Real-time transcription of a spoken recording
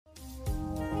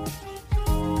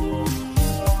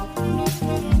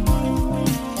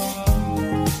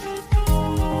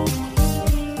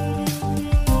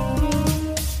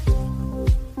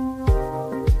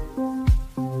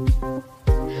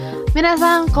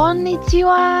Minasan,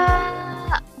 konnichiwa.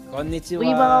 Konnichiwa.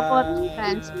 Wibawa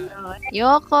Podcast.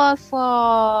 Yokoso.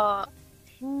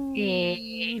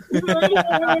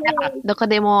 Doko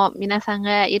demo minasan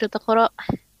ga iru tokoro.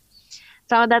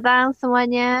 Selamat datang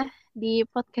semuanya di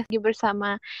podcast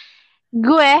bersama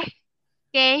gue,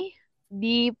 Kay,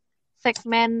 di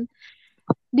segmen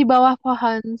Di Bawah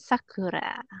Pohon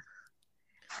Sakura.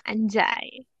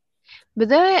 Anjay.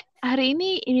 Betul, hari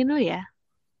ini dulu ya,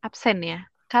 absen ya.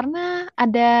 Karena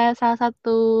ada salah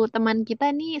satu teman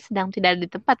kita nih sedang tidak ada di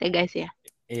tempat ya guys ya.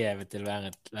 Iya betul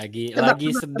banget. Lagi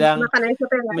sedang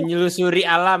menyelusuri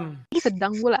alam.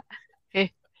 Sedang pula.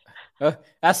 Oh,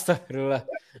 astagfirullah.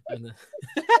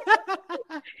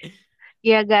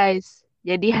 Iya guys.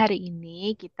 Jadi hari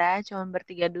ini kita cuma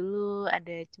bertiga dulu.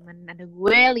 Ada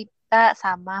gue, Lita,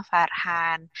 sama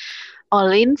Farhan.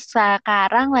 Olin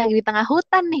sekarang lagi di tengah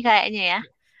hutan nih kayaknya ya.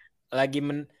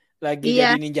 Lagi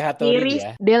jadi Ninja Hattori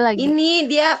ya. Dia lagi. Ini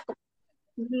dia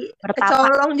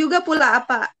kecolong juga pula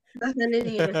apa bahan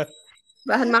ini.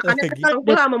 Bahan makannya kecolong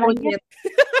pula sama monyet.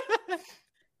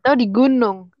 Tahu di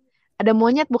gunung. Ada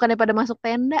monyet bukannya pada masuk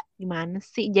tenda. Gimana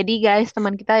sih? Jadi guys,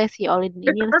 teman kita ya si Olin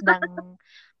ini sedang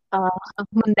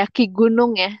mendaki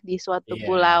gunung ya di suatu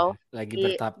pulau. Lagi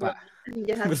bertapa.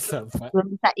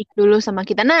 Belum bisa dulu sama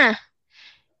kita. Nah,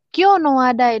 Kyo no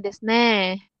wadai desu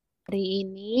ne. Hari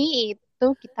ini itu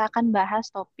kita akan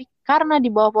bahas topik karena di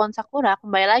bawah pohon sakura.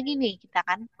 Kembali lagi nih kita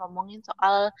akan ngomongin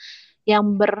soal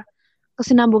yang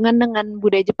berkesinambungan dengan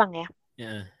budaya Jepang ya.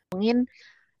 Ngomongin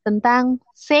tentang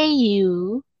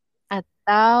seiyu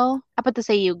atau apa tuh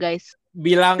seiyu guys?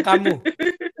 Bilang kamu.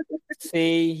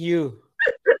 Seiyu.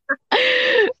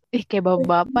 Kayak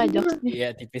bapak-bapak jokesnya. Iya,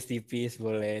 tipis-tipis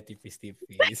boleh,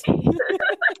 tipis-tipis.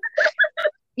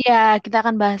 Ya, kita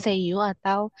akan bahas seiyu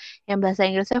atau yang bahasa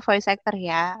Inggrisnya voice actor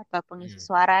ya, atau pengisi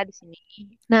suara di sini.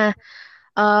 Nah,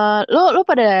 lu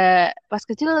pada pas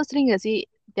kecil sering gak sih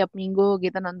tiap minggu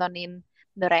gitu nontonin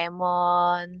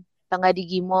Doraemon, atau nggak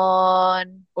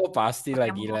Digimon? Oh pasti lah,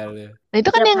 gila lu. Nah itu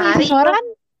kan tiap yang ngisi suara kan?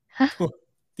 Hah?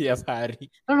 Tiap hari.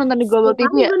 Lu nonton di Global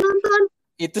TV ya? Nonton.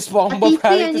 Itu SpongeBob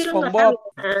kali, itu SpongeBob.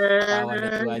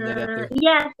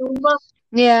 Iya, SpongeBob.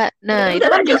 Iya, nah itu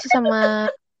kan diisi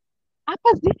sama apa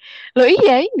sih? Loh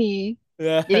iya ini.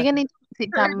 Jadi kan itu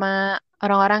sama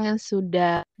orang-orang yang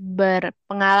sudah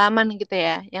berpengalaman gitu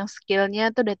ya, yang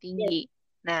skillnya tuh udah tinggi.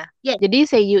 Nah, jadi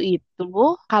seiyu itu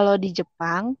kalau di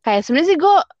Jepang, kayak sebenarnya sih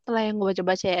setelah yang gue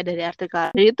baca-baca ya dari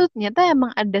artikel, jadi itu ternyata emang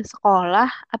ada sekolah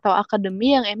atau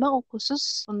akademi yang emang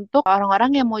khusus untuk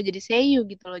orang-orang yang mau jadi seiyu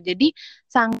gitu loh. Jadi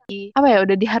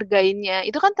udah dihargainnya.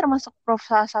 Itu kan termasuk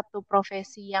salah satu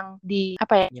profesi yang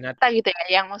minata gitu ya,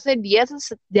 yang maksudnya dia tuh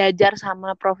sejajar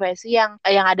sama profesi yang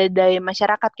ada dari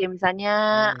masyarakat kayak misalnya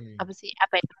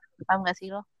paham nggak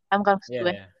sih lo? Paham kan maksud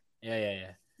gue?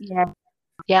 Iya.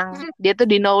 Yang dia tuh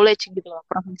di knowledge gitu loh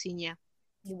profesinya.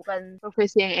 Bukan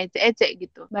profesi yang ece-ece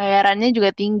gitu. Bayarannya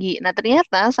juga tinggi. Nah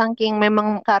ternyata saking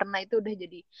memang karena itu udah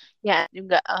jadi ya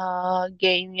juga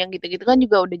game yang gitu-gitu kan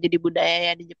juga udah jadi budaya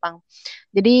ya di Jepang.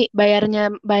 Jadi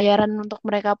bayaran untuk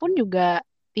mereka pun juga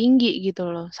tinggi gitu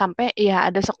loh. Sampai ya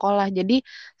ada sekolah. Jadi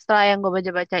setelah yang gue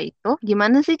baca-baca itu,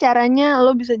 gimana sih caranya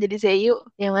lo bisa jadi seiyu?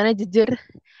 Yang mana jujur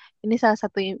ini salah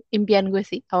satu impian gue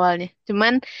sih awalnya.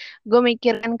 Cuman gue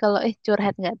mikir kan kalau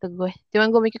curhat nggak tuh gue.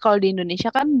 Cuman gue mikir kalau di Indonesia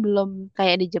kan belum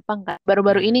kayak di Jepang kan.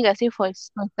 Baru-baru ini nggak sih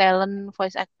voice talent,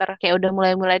 voice actor kayak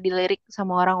udah mulai dilirik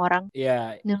sama orang-orang.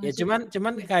 Iya. Ya cuman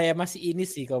kayak masih ini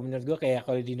sih kalau menurut gue, kayak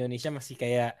kalau di Indonesia masih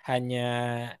kayak hanya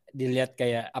dilihat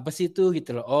kayak apa sih itu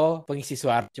gitu loh. Oh, pengisi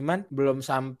suara. Cuman belum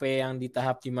sampai yang di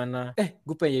tahap dimana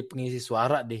gue pengen jadi pengisi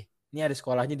suara deh. Ini ada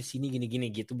sekolahnya di sini gini-gini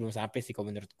gitu, belum sampai sih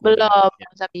kalau menurut gue. Belum,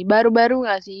 baru-baru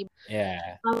nggak sih?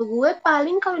 Ya. Kalau gue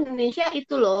paling kalau Indonesia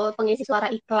itu loh pengisi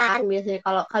suara iklan biasanya.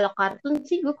 Kalau kartun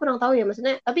sih gue kurang tahu ya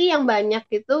maksudnya. Tapi yang banyak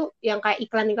itu yang kayak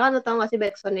iklan-iklan, atau nggak sih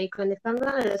backsound iklan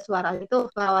kan ada suara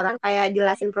itu, suara orang kayak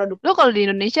jelasin produk. Lo kalau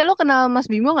di Indonesia lo kenal Mas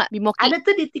Bimo nggak? Bimo Ki? Ada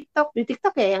tuh di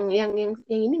TikTok ya yang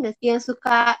ini nggak sih yang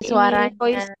suka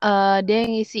suaranya. Dia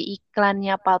ngisi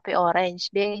iklannya Palpe Orange,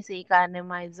 dia ngisi iklannya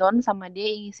Maison, sama dia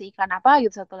ngisi iklan apa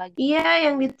gitu satu lagi. Iya,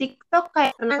 yang di TikTok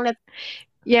kayak pernah lihat.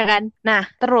 Iya kan? Nah,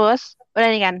 terus udah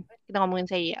nih kan kita ngomongin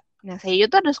seiyu. Nah, seiyu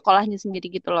tuh ada sekolahnya sendiri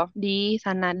gitu loh di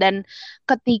sana. Dan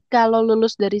ketika lo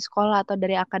lulus dari sekolah atau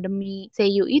dari akademi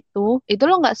seiyu itu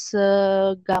lo nggak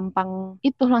segampang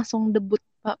itu langsung debut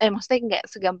maksudnya nggak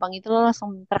segampang itu lo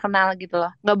langsung terkenal gitu loh.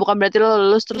 Nggak, bukan berarti lo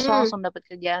lulus terus lo langsung dapet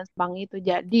kerjaan segampang itu.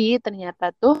 Jadi ternyata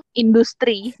tuh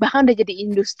industri, bahkan udah jadi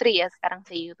industri ya sekarang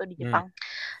seiyu tuh di Jepang.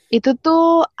 Itu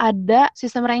tuh ada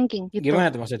sistem ranking gitu.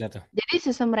 Gimana tuh maksudnya tuh? Jadi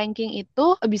sistem ranking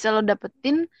itu bisa lo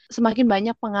dapetin semakin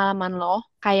banyak pengalaman lo,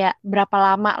 kayak berapa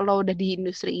lama lo udah di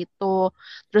industri itu,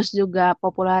 terus juga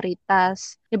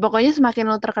popularitas. Ya pokoknya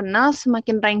semakin lo terkenal,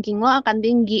 semakin ranking lo akan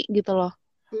tinggi gitu loh.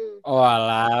 Oh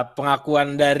alah,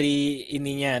 pengakuan dari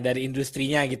ininya, dari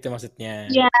industrinya gitu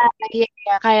maksudnya. Iya, iya,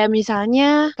 iya. Kayak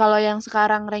misalnya kalau yang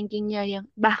sekarang rankingnya yang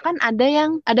bahkan ada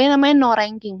yang namanya no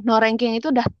ranking. No ranking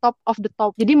itu udah top of the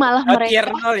top. Jadi malah Tier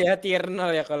mereka 0 ya, tier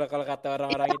 0 ya kalau kata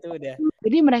orang-orang itu udah.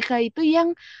 Jadi mereka itu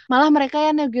yang malah mereka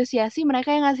yang negosiasi,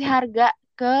 mereka yang ngasih harga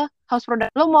ke house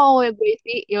product. Lo mau gue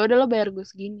isi, ya udah lo bayar gue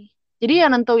segini. Jadi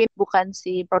yang nentuin bukan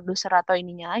si produser atau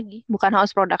ininya lagi, bukan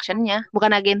house productionnya,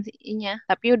 bukan agensinya,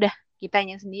 tapi udah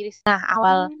kitanya sendiri. Nah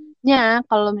awalnya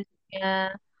kalau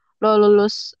misalnya lo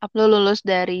lulus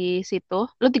dari situ,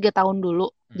 lo 3 tahun dulu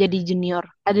jadi junior,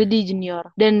 ada di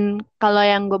junior. Dan kalau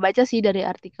yang gue baca sih dari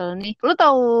artikel nih, lo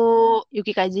tahu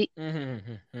Yuki Kaji?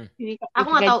 Aku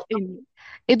nggak tahu.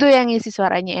 Itu yang ngisi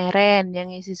suaranya Eren,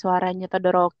 yang ngisi suaranya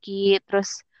Todoroki,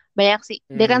 terus banyak sih.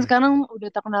 Dia kan sekarang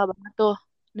udah terkenal banget tuh.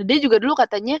 Nah, dia juga dulu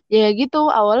katanya ya gitu,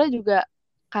 awalnya juga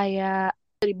kayak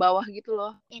dari bawah gitu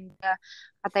loh. Dia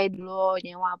katanya dulu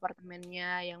nyewa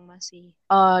apartemennya yang masih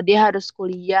dia harus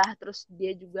kuliah, terus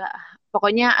dia juga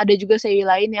pokoknya ada juga seiyu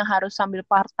lain yang harus sambil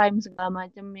part time segala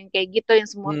macam yang kayak gitu, yang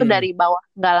semua tuh dari bawah,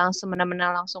 nggak langsung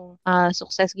benar-benar langsung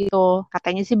sukses gitu.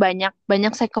 Katanya sih banyak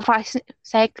banyak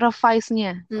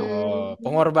sacrifice-nya. Oh,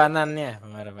 pengorbanannya.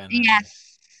 Yes.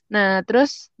 Nah,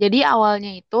 terus jadi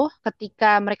awalnya itu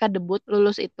ketika mereka debut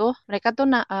lulus itu, mereka tuh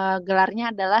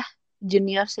gelarnya adalah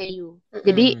junior seiyu.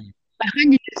 Jadi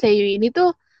bahkan junior seiyu ini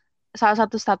tuh salah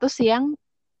satu status yang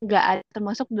nggak ada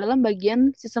termasuk dalam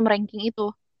bagian sistem ranking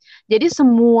itu. Jadi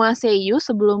semua seiyu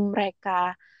sebelum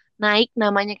mereka naik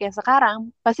namanya kayak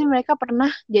sekarang, pasti mereka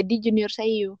pernah jadi junior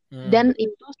seiyu. Dan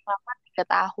itu selama 3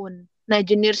 tahun. Nah,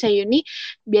 junior seiyu ini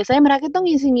biasanya mereka tuh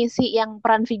ngisi-ngisi yang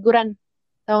peran figuran.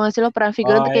 Tahu gak sih lo peran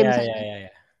figuran tuh kayak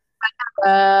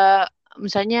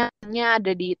misalnya misalnya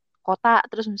ada di kota,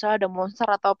 terus misalnya ada monster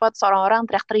atau apa, terus orang-orang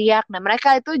teriak-teriak. Nah,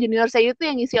 mereka itu junior seiyu tuh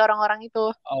yang ngisi orang-orang itu.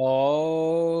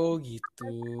 Oh, gitu.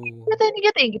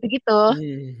 Gitu-gitu.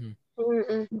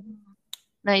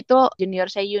 Nah, itu junior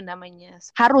seiyu namanya.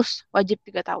 Harus wajib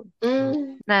 3 tahun.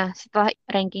 Nah, setelah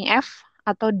ranking F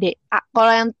atau D.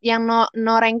 Kalau yang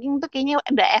no ranking tuh kayaknya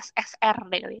ada SSR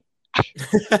deh kali.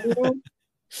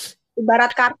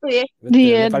 Ibarat kartu ya.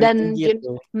 Dia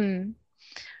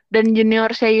dan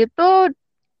junior seiyu tuh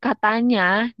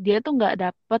katanya dia tuh nggak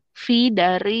dapet fee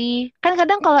dari, kan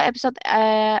kadang kalau episode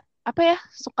apa ya,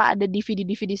 suka ada DVD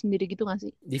sendiri gitu nggak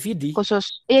sih? DVD?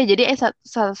 Khusus. Iya, jadi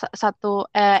satu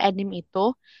anime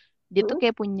itu dia tuh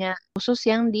kayak punya khusus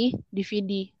yang di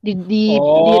DVD.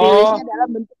 Dirilisnya dalam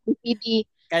bentuk DVD.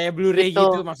 Kayak Blu-ray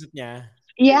gitu maksudnya.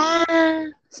 Iya,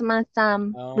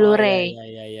 semacam Blu-ray.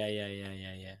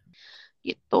 Iya.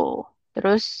 Gitu.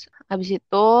 Terus habis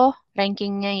itu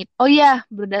rankingnya itu,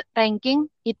 ranking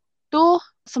itu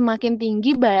semakin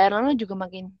tinggi bayaran lo juga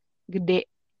makin gede.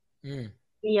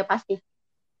 Iya pasti.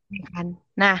 Kan.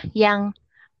 Nah, yang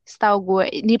setahu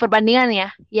gue di perbandingan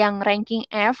ya, yang ranking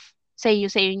F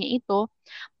seiyu-seiyunya itu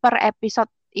per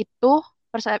episode itu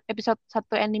per episode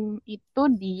satu anime itu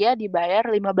dia dibayar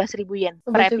 15.000 yen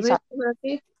per episode.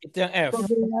 Berarti itu yang F.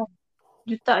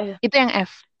 Juta ya? Itu yang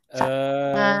F.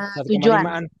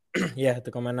 1,5-an. Ya,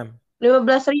 1,6.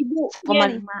 15.000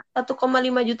 yen.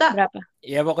 1,5 juta. Berapa?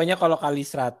 Ya pokoknya kalau kali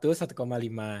 100 1,5.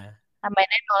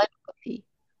 Tambahin aja 0 sih.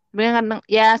 Sebenarnya kan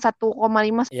ya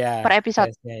 1,5 per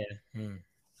episode. Ya.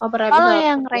 Per episode.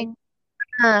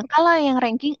 Kalau yang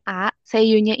ranking A,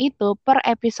 seiyunya itu per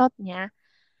episodenya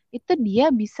itu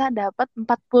dia bisa dapat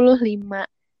 45.000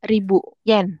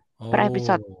 yen per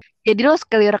episode. Jadi lo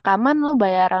sekali rekaman lo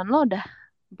bayaran lo udah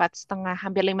 4,5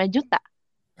 hampir 5 juta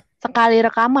sekali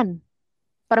rekaman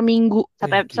per minggu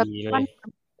satu episode kan.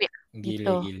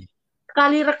 Gitu.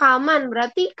 Sekali rekaman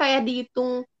berarti kayak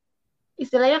dihitung,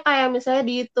 istilahnya kayak misalnya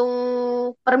dihitung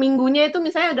per minggunya itu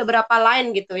misalnya udah berapa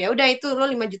line gitu ya, udah itu lo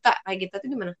 5 juta kayak gitu tuh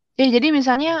gimana? Ya jadi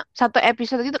misalnya satu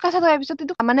episode itu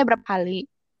rekamannya berapa kali,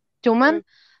 cuman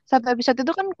satu episode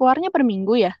itu kan keluarnya per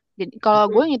minggu ya, jadi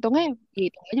kalau gue ngitungnya ya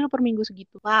hitung aja lo per minggu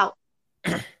segitu. Wow.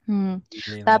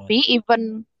 Tapi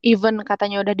even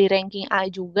katanya udah di ranking A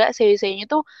juga, seiyu-seiyunya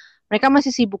tuh mereka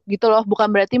masih sibuk gitu loh, bukan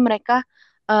berarti mereka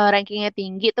rankingnya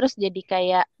tinggi terus jadi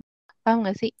kayak, paham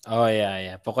gak sih? Oh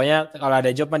iya. Pokoknya kalau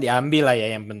ada job mah diambil lah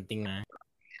ya, yang penting.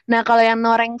 Nah kalau yang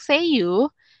no rank seiyu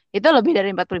itu lebih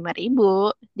dari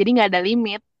 45.000. Jadi nggak ada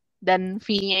limit. Dan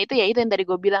fee-nya itu ya itu yang tadi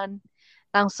gue bilang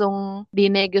langsung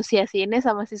dinegosiasiinnya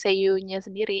sama si seiyunya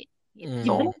sendiri gitu.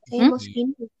 Gimana? Saya Hmm? mau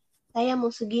segini. Saya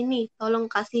mau segini. Tolong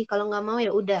kasih. Kalau nggak mau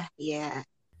ya udah. Iya.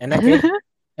 Enak ya?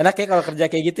 Enak ya kalau kerja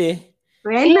kayak gitu ya?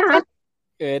 Enak.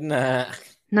 Enak.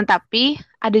 Nah, tapi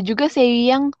ada juga seiyu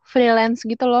yang freelance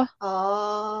gitu loh.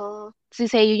 Oh. Si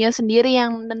seiyunya sendiri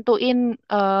yang nentuin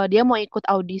dia mau ikut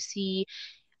audisi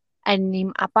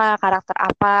anime apa, karakter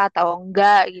apa atau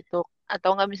enggak gitu.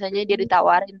 Atau enggak misalnya dia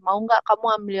ditawarin, mau enggak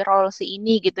kamu ambil role si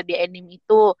ini gitu di anime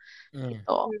itu Hmm.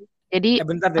 gitu. Jadi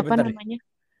Bentar apa deh. namanya?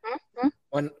 Hmm?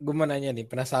 Gue mau nanya nih,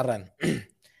 penasaran.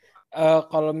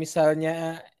 Kalau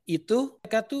misalnya itu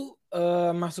mereka tuh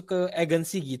masuk ke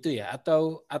agensi gitu ya?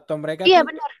 Atau mereka Iya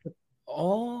tuh? benar.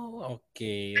 Oh,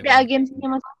 oke. Ada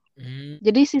agensinya mas.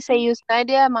 Jadi si seiyu saya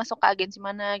dia masuk ke agensi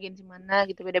mana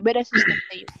gitu. Beda-beda sistem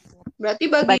seiyu. Berarti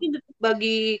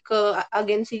bagi ke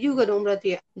agensi juga dong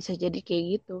berarti ya? Bisa jadi kayak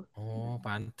gitu. Oh,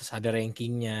 pantas ada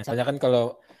rankingnya. Soalnya kan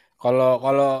kalau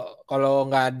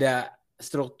nggak ada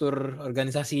struktur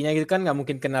organisasinya gitu kan nggak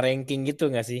mungkin kena ranking gitu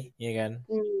nggak sih? Iya kan?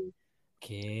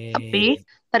 Oke. Tapi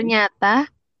ternyata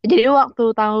jadi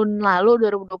waktu tahun lalu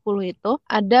 2020 itu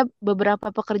ada beberapa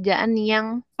pekerjaan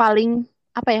yang paling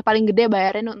paling gede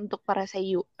bayarin untuk para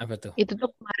seiyu. Apa tuh? Itu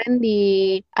tuh kemarin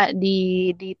di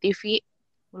TV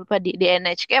lupa di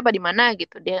NHK apa di mana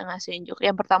gitu dia ngasih unjuk.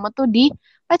 Yang pertama tuh di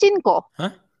Pachinko.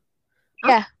 Hah?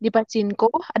 Ya, di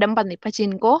Pachinko ada 4 nih,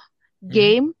 Pachinko,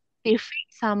 game, TV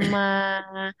sama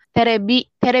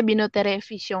Terebino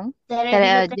Television.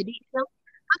 Jadi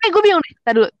oke, gue bingung nih.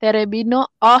 Tadi dulu.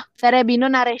 Terebino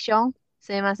Narration.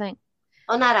 Sumimasen.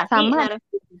 Oh, narasi.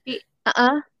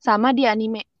 Sama di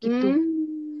anime gitu.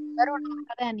 Baru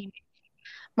ada anime.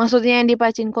 Maksudnya yang di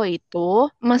Pachinko itu,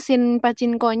 mesin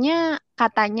Pachinko-nya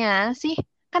katanya sih,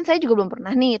 kan saya juga belum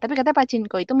pernah nih, tapi katanya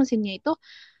Pachinko itu mesinnya itu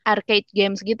arcade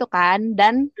games gitu kan,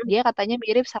 dan dia katanya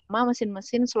mirip sama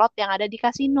mesin-mesin slot yang ada di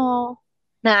kasino.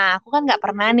 Nah, aku kan nggak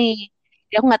pernah nih,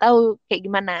 jadi aku nggak tahu kayak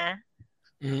gimana.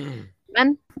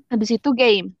 Cuman habis itu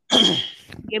game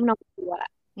nomor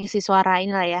 2, ngisi suara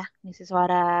inilah ya, ngisi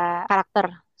suara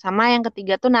karakter. Sama yang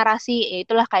ketiga tuh narasi, ya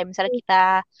itulah kayak misalnya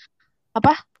kita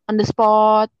on the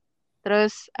spot.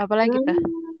 Terus apa lagi tuh?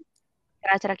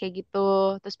 Acara-acara kayak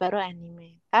gitu. Terus baru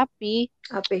anime. Tapi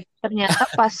ternyata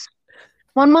pas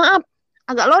mohon maaf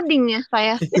agak loading ya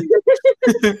saya.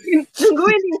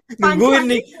 Nungguin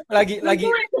nih. Lagi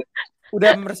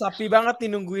udah meresapi banget nih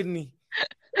nungguin nih.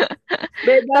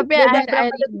 Tapi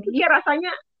akhir-akhir ini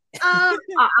rasanya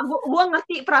gue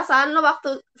ngerti perasaan lo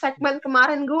waktu segmen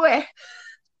kemarin gue.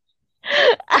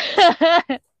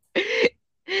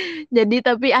 Jadi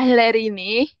tapi akhir-akhir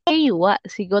ini Heiwa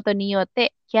Shigoto ni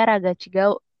Yote Kyara ga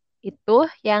Chigau itu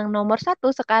yang nomor 1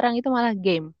 sekarang itu malah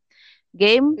game.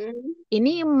 Game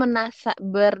ini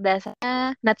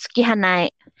berdasarnya Natsuki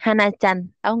Hana-chan.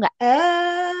 Tahu nggak?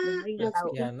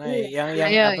 Natsuki Hanae.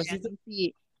 Yang apa sih itu?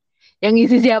 Yang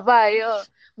ngisi siapa? Ayo.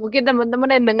 Mungkin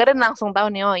teman-teman yang dengerin langsung tahu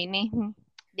nih, oh ini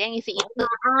dia ngisi itu.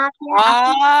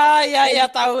 Ya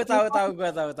tahu gue tahu.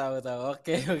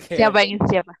 Oke. Siapa yang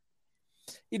ngisi siapa?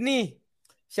 Ini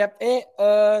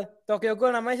Tokyo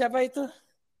Ghoul namanya siapa itu?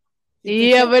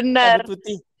 Iya benar.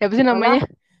 Putih. Siapa sih namanya?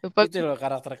 Lupa. Itu loh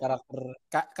karakter Kaneki.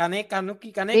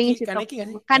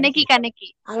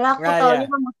 Alah, aku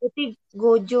tahunya sama Putih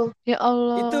Gojo. Ya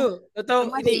Allah. Itu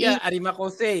ini ya Arima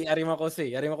Kosei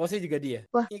juga dia.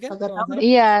 Wah,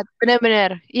 iya,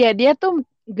 benar-benar. Iya, dia tuh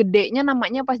gedenya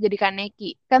namanya pas jadi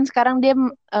Kaneki. Kan sekarang dia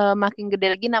makin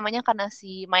gede lagi namanya karena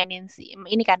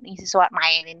ini kan ngisi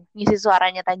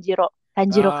suaranya Tanjiro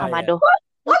Kamado.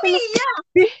 Iya.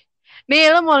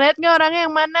 Nih, lo mau lihat nggak orangnya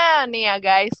yang mana? Nih ya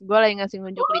guys, gue lagi ngasih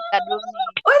nunjuk Lita dulu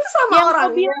nih. Oh, itu sama yang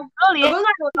orangnya.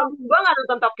 Gue nggak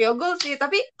nonton Tokyo Ghoul sih,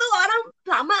 tapi itu orang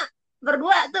sama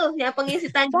berdua tuh, yang pengisi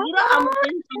Tanjiro sama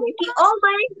Kaneki. Oh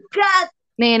my god.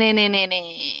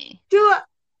 Nih. Coba.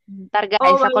 Ntar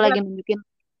guys, aku lagi nunjukin.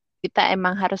 Kita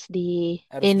emang harus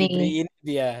diberi ini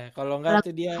dia. Kalau enggak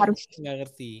tuh dia nggak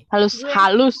ngerti. Harus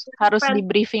di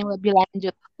briefing lebih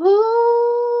lanjut.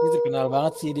 Ini terkenal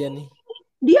banget sih dia nih.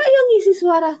 Dia yang ngisi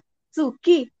suara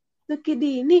Suki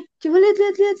di ini. Coba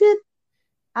lihat.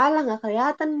 Alah, nggak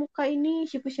kelihatan muka ini,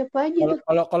 siapa aja.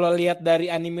 Kalau lihat dari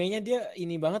animenya dia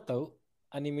ini banget tau.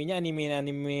 Animenya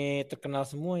anime terkenal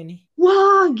semua ini.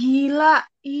 Wah, gila.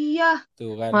 Iya.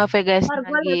 Tuh kan. Maaf ya guys,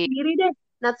 lagi sendiri deh.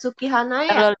 Natsuki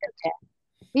Hanaya.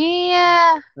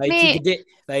 Iya.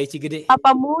 Taichi gede.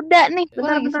 Apa muda nih?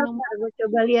 Bentar, gue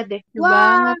coba lihat deh.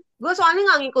 Wah, gue soalnya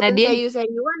nggak ngikutin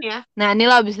seiyuan ya. Nah, ini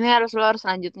lo abis ini lo harus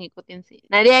lanjut ngikutin sih.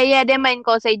 Nah, dia main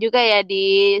Kosei juga ya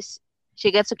di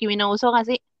Shigatsuki Mino Uso nggak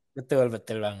sih? Betul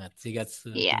banget.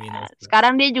 Shigatsu Iya. Kimi no Uso.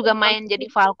 Sekarang dia juga main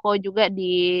jadi Falco juga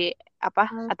di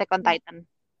Attack on Titan.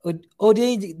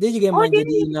 Dia juga main dia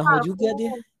jadi Inaho juga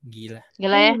dia. Gila.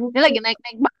 Gila ya. Dia lagi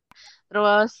naik-naik banget.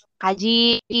 Terus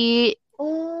Kaji.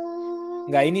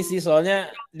 Nggak ini sih, soalnya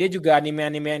dia juga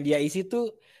anime-anime yang dia isi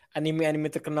tuh anime-anime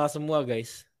terkenal semua,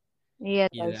 guys. Iya,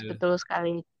 Gila guys, lu. betul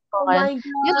sekali. Oh my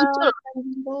Dia lucu loh.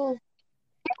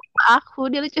 god.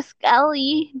 Dia lucu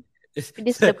sekali.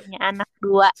 Dia sudah punya anak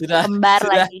 2 kembar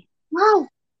sudah. lagi. Wow.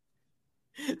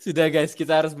 Sudah guys,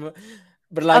 kita harus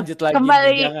berlanjut lagi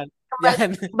nih.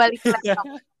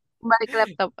 Kembali ke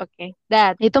laptop. Oke.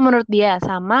 Dan itu menurut dia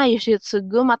sama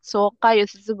Yoshitsugu Matsuoka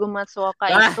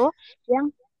itu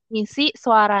yang ngisi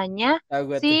suaranya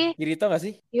si Kirito nggak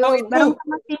sih? bareng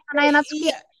sama si Hanae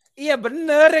Natsuki. Iya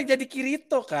bener, yang jadi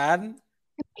Kirito kan?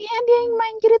 Iya, dia yang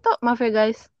main Kirito. Maaf ya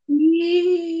guys.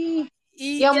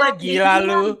 Iya, gila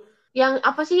lu. Yang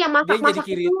apa sih yang masak-masak dia jadi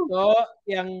Kirito,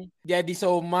 yang jadi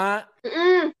Soma.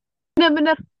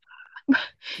 Bener-bener.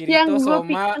 Kirito,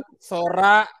 Soma,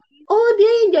 Sora. Oh,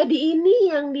 dia yang jadi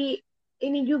yang di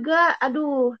ini juga.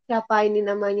 Aduh, siapa ini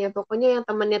namanya? Pokoknya yang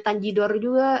temannya Tanjidor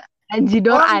juga.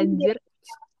 Tanjidor anjir.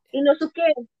 Inosuke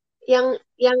yang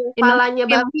kepalanya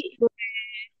babi.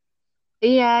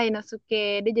 Iya,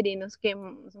 Inosuke. Dia jadi Inosuke.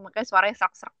 Makanya suaranya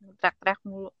serak-serak, teriak-teriak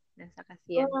mulu. Dasar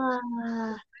kasihan.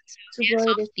 Wah.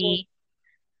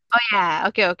 Oh ya,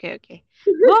 oke.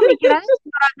 Gue mikirannya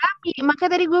Tsuragami.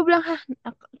 Makanya tadi gue bilang,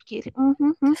 kiri.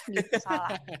 Gitu,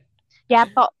 salah.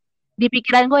 Yato. Di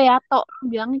pikiran gue Yato.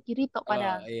 Bilangnya Kirito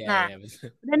padahal.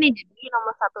 Udah nih, jadi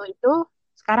nomor 1 itu,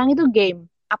 sekarang itu game.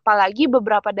 Apalagi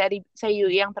beberapa dari seiyu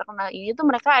yang terkenal ini tuh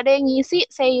mereka ada yang ngisi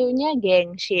seiyunya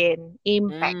Genshin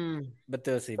Impact.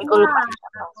 Betul sih.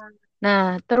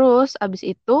 Nah, terus abis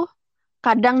itu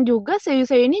kadang juga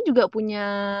seiyu-seiyu ini juga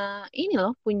punya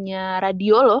punya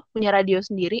radio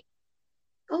sendiri.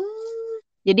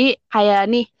 Jadi kayak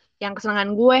nih yang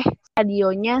kesenangan gue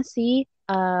radionya si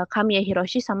Kamiya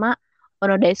Hiroshi sama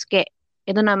Ono Daisuke.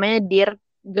 Itu namanya Dear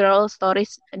Girl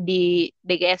Stories di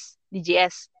DGS.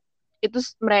 Itu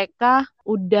mereka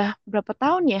udah berapa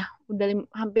tahun ya? Udah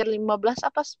hampir 15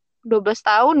 apa 12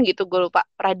 tahun gitu, gue lupa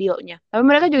radionya. Tapi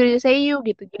mereka juga jadi seiyu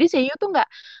gitu. Jadi seiyu tuh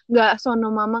nggak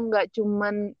sono mama, nggak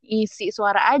cuman isi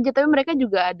suara aja, tapi mereka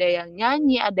juga ada yang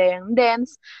nyanyi, ada yang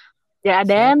dance. Ya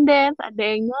ada yang dance, ada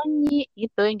yang nyanyi,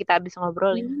 gitu yang kita habis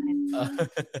ngobrolin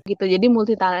gitu. Jadi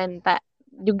multi talenta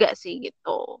juga sih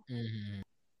gitu.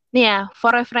 Nih ya,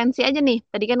 for referensi aja nih.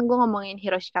 Tadi kan gue ngomongin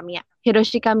Hiroshi Kamiya.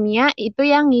 Hiroshi Kamiya itu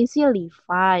yang ngisi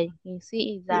Levi,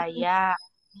 ngisi Izaya,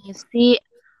 ngisi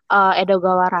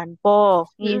Edogawa Ranpo,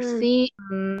 ngisi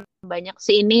banyak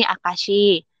si ini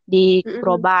Akashi di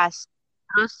Kurobash.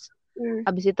 Terus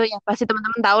habis itu ya pasti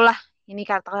teman-teman tahu lah ini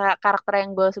karakter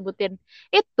yang gue sebutin.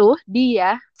 Itu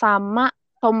dia sama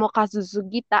Tomokazu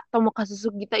Sugita. Tomokazu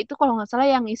Sugita itu kalau nggak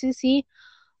salah yang ngisi si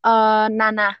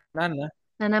Nanami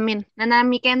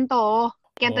Kento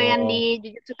yang di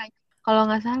Jujutsu Kaisen kalau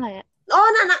nggak salah ya.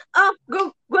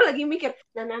 Gue lagi mikir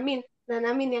Nanamin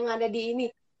yang ada di ini.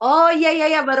 Oh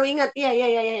iya baru ingat. Iya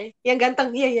yang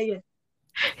ganteng. Iya.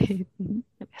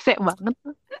 Sek banget.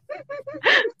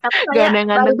 Gak ada yang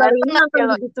ganteng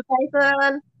nonton Jujutsu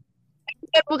Kaisen.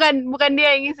 Bukan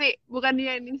dia yang ngisi.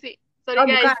 Sorry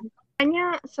guys.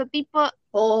 Hanya setipe.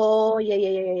 Oh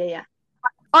iya.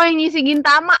 Oh yang ngisi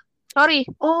Gintama. Sorry.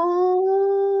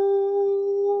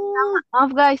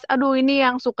 Maaf guys, aduh ini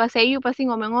yang suka seiyu pasti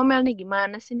ngomel-ngomel nih,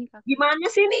 gimana sih nih?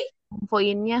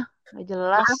 Infoinnya nggak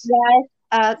jelas. Maaf guys,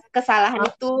 kesalahan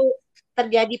itu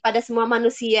terjadi pada semua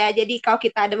manusia. Jadi kalau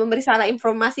kita ada memberi salah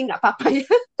informasi nggak apa-apa ya.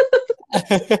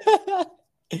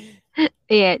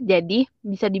 Iya, jadi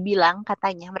bisa dibilang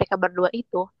katanya mereka berdua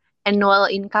itu annual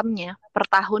income-nya per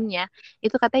tahunnya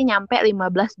itu katanya nyampe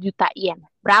 15 juta yen.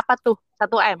 Berapa tuh? 1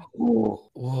 M.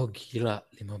 Oh gila,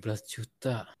 15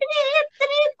 juta.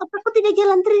 Otakku tidak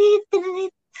jalan.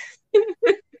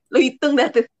 Lu hitung dah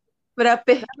tuh.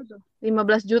 Berapa?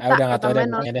 15 juta. Udah nggak tahu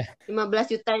deh.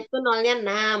 15 juta itu nolnya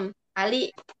 6. Kali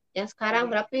yang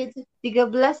sekarang berapa itu?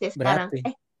 13 ya sekarang.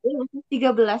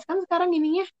 13 kan sekarang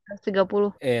ininya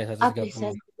 130.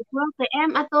 130.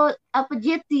 PM atau apa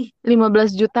JT?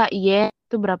 15 juta iya,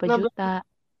 itu berapa juta?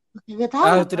 Enggak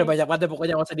tahu. Itu udah banyak banget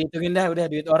pokoknya nggak usah dihitungin dah, udah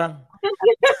duit orang.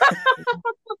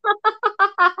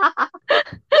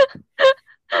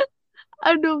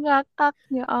 Aduh ngakak,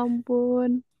 ya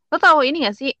ampun. Lo tahu ini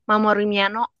gak sih Mamoru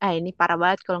Miyano? Ini parah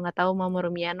banget kalau nggak tahu Mamoru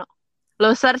Miyano.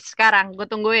 Lo search sekarang, gue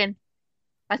tungguin.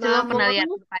 Pasti lo pernah lihat.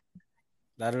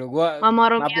 Lalu gue,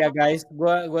 maaf ya guys,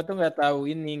 gue tuh nggak tahu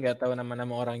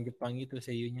nama-nama orang Jepang gitu,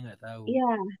 seiyunya nggak tahu.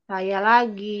 Iya,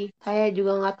 saya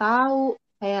juga nggak tahu.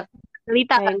 Kayak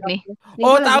Lita Kayak nih. ini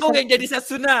Oh, gue lagi tahu yang jadi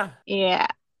Setsuna. Iya.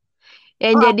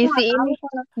 Yang Oh, jadi aku si nggak tahu ini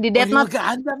kalau. di Oh, Death Yoga Note.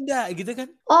 Gundam dah, gitu kan?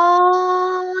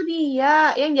 Oh, dia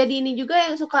yang jadi ini juga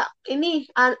yang suka ini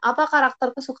apa karakter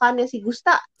kesukaannya si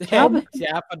Gusta. Siapa?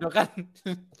 Siapa dong kan?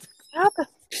 Siapa?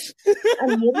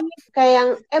 Anjir, kayak yang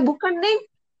bukan deh.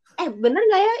 Bener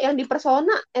nggak ya yang di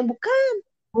Persona? Bukan.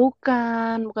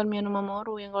 Bukan Miyano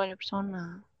Mamoru yang kalau di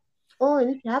Persona. Oh,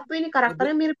 ini siapa ini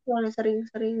karakternya mirip soalnya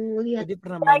sering-sering lihat. Jadi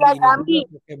pernah main di ini Kirayagami.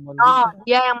 juga Pokemon Oh, gitu.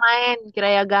 dia yang main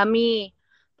Kirayagami.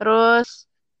 Terus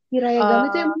Hirayagami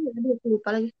itu yang aduh, aku lupa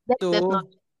lagi. Death Tuh.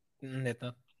 Note. Death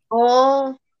Note.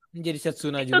 Oh, Ini jadi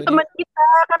Setsuna Itu juga teman dia. kita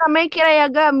kan namanya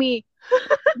Kirayagami.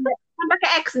 kan pakai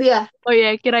X dia. Oh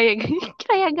iya, Kirayagami.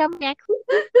 Kirayagami X.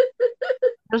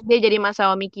 Terus dia jadi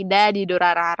Masaomi Kida di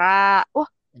Durarara.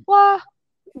 Wah,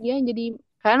 dia yang jadi.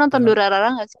 Kalian nonton Pernah. Durarara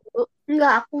nggak sih, Bu?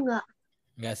 Enggak, aku enggak.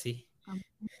 Enggak sih.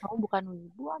 Kamu bukan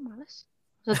wibu, males.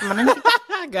 Terus temenan kita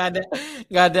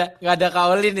Enggak ada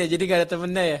Kaolin ya, jadi enggak ada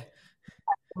temennya ya.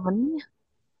 temennya.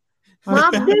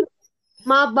 Maaf deh,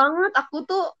 maaf banget.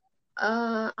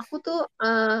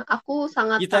 Aku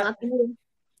sangat ini.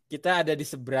 Kita ada di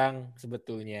seberang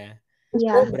sebetulnya.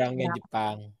 Iya. Seberangnya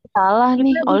Jepang. Salah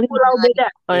nih, Kita di Olin pulau beda.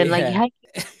 Olin Iya. lagi hai.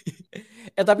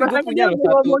 Tapi gue Makanya punya dia loh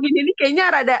satu. ngomongin ini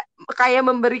kayaknya rada kayak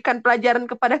memberikan pelajaran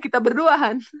kepada kita berdua,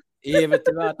 Han. Iya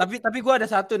betul banget. Tapi gue ada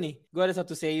satu nih. Gue ada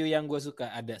satu seiyu yang gue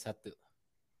suka. Ada satu.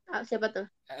 Siapa tuh?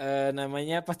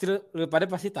 Namanya pasti lu pada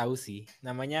pasti tahu sih.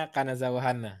 Namanya Kanazawa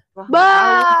Hana.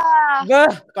 Bah,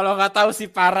 Kalau nggak tahu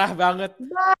sih parah banget.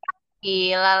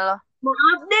 gila loh.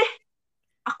 Maaf deh,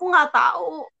 aku nggak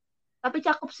tahu. Tapi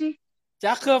cakep sih.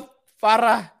 Cakep,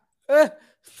 parah.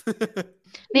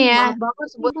 Nih ya, Maaf banget,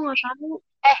 aku nggak tahu.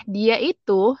 dia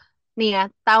itu nih ya,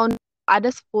 tahun ada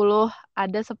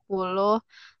 10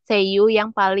 seiyu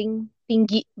yang paling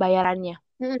tinggi bayarannya.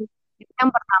 Yang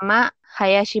pertama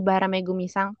Hayashibara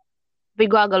Megumi-san. Tapi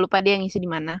gue agak lupa dia ngisi di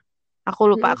mana. Aku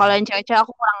lupa. Kalau yang cewek-cewek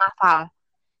aku kurang hafal.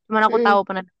 Cuman aku tahu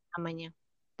pernah namanya.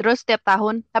 Terus setiap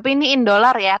tahun, tapi ini in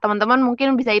dolar ya, teman-teman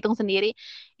mungkin bisa hitung sendiri.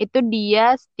 Itu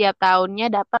dia setiap tahunnya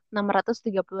dapat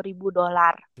 $630.000.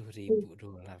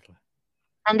 $1.000.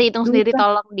 Nanti hitung sendiri,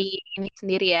 tolong di ini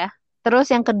sendiri ya.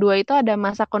 Terus yang kedua itu ada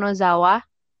Masako Nozawa.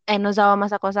 Nozawa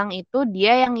Masako-san itu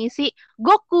dia yang ngisi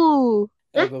Goku.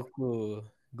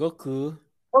 Goku.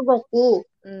 Oh, Goku.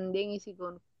 Dia ngisi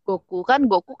Goku. Kan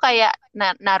Goku kayak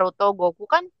Naruto, Goku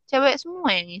kan cewek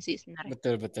semua yang ngisi sebenarnya.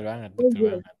 Betul banget.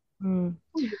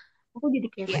 Aku jadi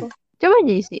kepo. Coba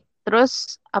aja sih.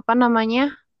 Terus apa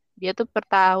namanya? Dia tuh per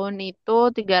tahun itu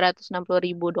 $360.000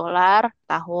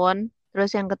 tahun.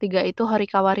 Terus yang ketiga itu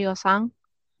Horikawa Ryo-san.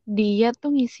 Dia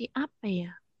tuh ngisi apa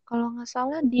ya? Kalau nggak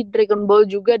salah di Dragon Ball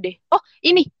juga deh. Oh,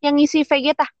 ini yang ngisi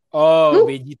Vegeta. Oh,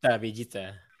 Vegeta.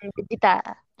 Vegeta.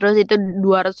 Terus itu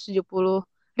 $270.000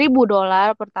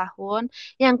 per tahun.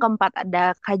 Yang keempat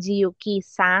ada Kaji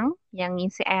Yuki-sang yang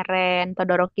ngisi Eren,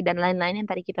 Todoroki dan lain-lain yang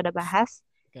tadi kita udah bahas.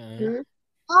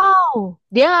 Oh,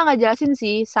 dia nggak ngejelasin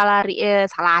sih salari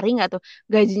nggak tuh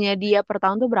gajinya dia per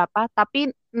tahun tuh berapa,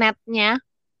 tapi netnya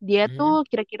dia tuh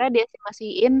kira-kira dia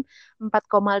estimasiin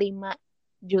 $4,5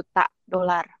 juta.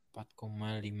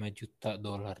 4,5 juta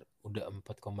dolar. Udah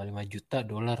 $4,5 juta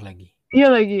lagi. Iya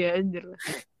lagi ya, anjir.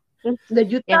 Udah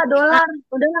juta dolar.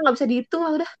 Udah nggak bisa dihitung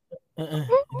lah udah.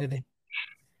 Udah deh.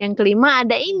 Yang kelima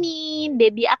ada ini,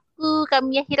 Dedi aku,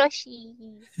 Kamiya Hiroshi.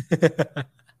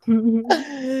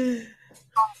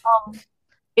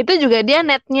 Itu juga dia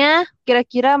netnya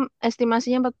kira-kira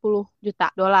estimasinya $40 juta.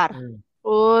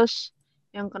 Terus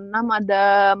yang keenam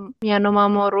ada Miyano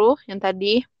Mamoru yang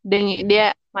tadi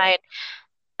dia main.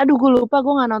 Aduh, gue lupa,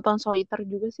 gue nggak nonton Soul Eater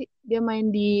juga sih. Dia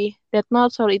main di Death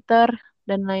Note, Soul Eater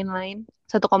dan lain-lain.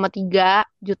 1,3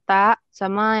 juta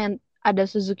sama yang ada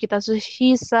Suzuki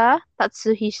Tatsuhisa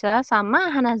sama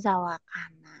Hanazawa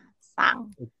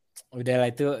Kana-sang.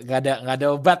 Udahlah itu nggak ada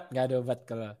obat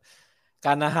kalau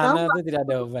Kanahana itu tidak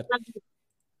ada obat.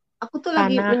 Aku tuh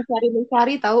lagi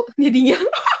mencari tahu jadinya.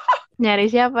 Nyari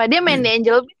siapa? Dia main di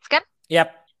Angel Beats kan?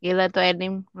 Yap. Gila tuh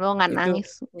anime, lo nggak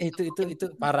nangis. Itu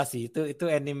parah sih. Itu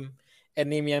anime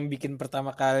yang bikin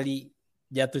pertama kali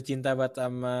jatuh cinta buat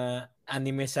sama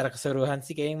anime secara keseluruhan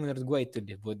sih kayaknya menurut gue itu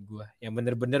deh buat gue. Yang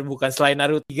bener-bener bukan selain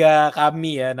Naruto 3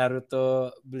 kami ya,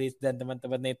 Naruto, Bleach dan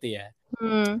teman-temannya itu ya.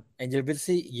 Angel Beats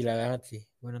sih gila banget sih.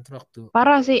 Gue nonton waktu.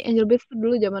 Parah sih Angel Beats tuh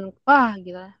dulu zaman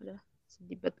gila udah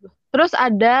sedih banget gue. Terus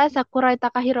ada Sakurai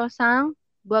Takahiro-sang.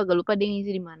 Gue agak lupa dia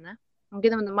ngisi di mana. Mungkin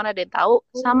teman-teman ada yang tahu.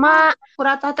 Sama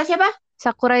Kurata siapa?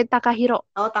 Sakurai Takahiro.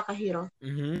 Oh, Takahiro.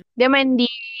 Dia main di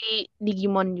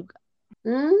Digimon juga.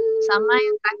 Sama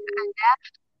yang terakhir ada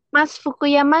Mas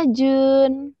Fukuyama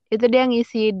Jun. Itu dia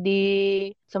ngisi di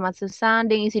Somatsu-san,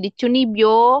 dia ngisi di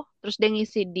Chunibyo, terus dia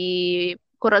ngisi di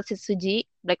Kuroshitsuji,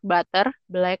 Black Butler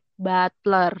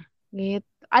gitu.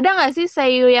 Ada nggak sih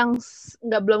seiyu yang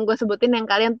nggak belum gue sebutin yang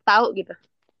kalian tahu gitu?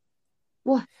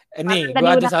 Wah, Nih, tadi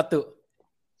gue ada udah. satu.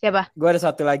 Siapa? Gue ada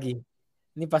satu lagi.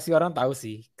 Ini pasti orang tahu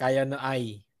sih. Kayano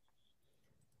Ai.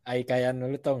 Ai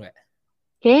Kayano, lu tau nggak?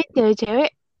 Kayaknya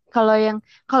cewek-cewek kalau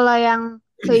yang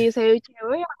seiyu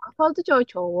cewek yang hafal tuh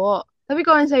cowok-cowok. Tapi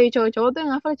kalau yang seiyu cowok-cowok tuh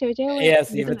yang hafal cewek-cewek Iya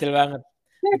sih, gitu. betul banget.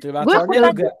 Betul banget. Gue Soalnya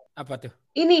ikutan juga apa tuh?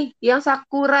 ini yang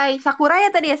Sakurai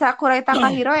ya tadi ya, Sakurai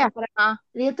Takahiro ya. Ah.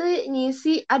 Dia tuh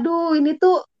ngisi, aduh ini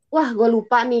tuh, wah gue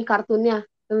lupa nih kartunnya.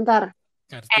 Bentar.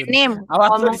 Kartun. Anime. Awas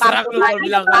lu Ngomong diserang kartun lu kalau lagi.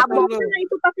 bilang kartun lu. Nah,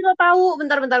 itu pasti lo tahu.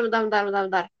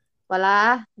 Bentar.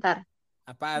 Walah, bentar.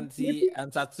 Apaan sih?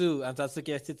 Ansatsu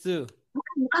Kyoshitsu.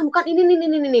 Bukan.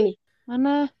 Ini.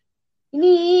 Mana?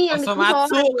 Ini yang di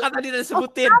Osomatsu Kusohai. kan tadi udah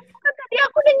sebutin. Kan tadi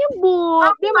aku udah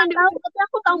nyebut. Dia main di Tahu, tapi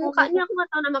aku tahu mukanya, aku nggak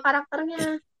tahu nama karakternya.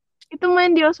 itu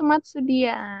main di Osomatsu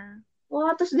dia.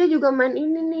 Wah, terus dia juga main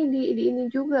ini nih di ini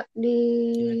juga di.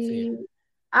 Kimetsu ya?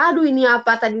 Aduh, ini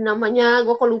apa tadi namanya?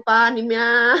 Gue kelupaan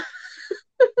animenya.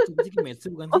 Itu sih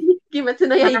Kimetsu bukan Oh, sih? Kimetsu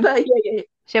no Yaiba. Iya.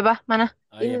 Siapa? Mana?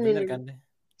 Oh iya Ini bener nih. kan.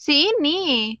 Si ini.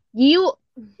 Giyu.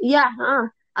 Iya,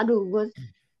 aduh, gue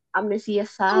amnesia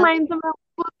Itu saat. main sama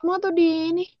aku semua tuh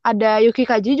di ini. Ada Yuki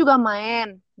Kaji juga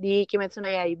main di Kimetsu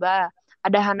no Yaiba.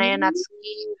 Ada Hanaya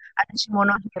Natsuki, ada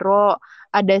Shimonohiro,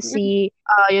 ada si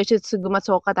Yoshitsugu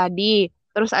Matsuoka tadi.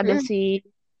 Terus ada si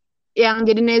yang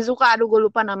jadi Nezuka, aduh gue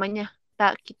lupa namanya.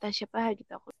 Kita siapa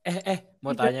gitu aku.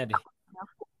 Mau tanya deh.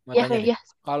 Ya.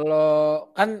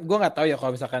 Kalau kan gue nggak tahu ya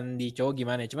kalau misalkan di cowok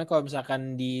gimana. Cuma kalau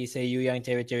misalkan di seiyu yang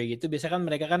cewek-cewek gitu, biasanya kan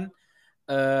mereka kan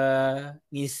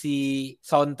ngisi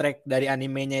soundtrack dari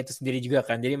animenya itu sendiri juga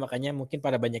kan. Jadi makanya mungkin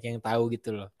pada banyak yang tahu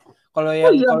gitu loh. Kalau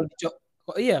yang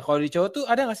kalau di cowok tuh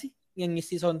ada nggak sih yang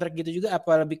ngisi soundtrack gitu juga?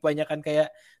 Apa lebih kebanyakan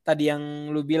kayak tadi yang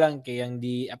lu bilang kayak yang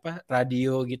di apa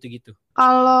radio gitu-gitu?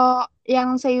 Kalau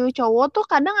yang seiyu cowok tuh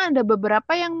kadang ada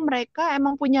beberapa yang mereka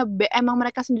emang punya emang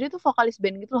mereka sendiri tuh vokalis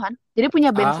band gitu kan. Jadi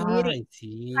punya band sendiri.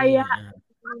 Kayak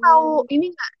tahu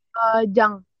ini nggak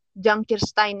Jang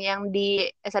Kirstein yang di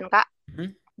SNK?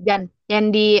 Jan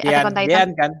yang di Attack on Titan.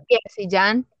 Kan? Iya si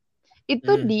Jan.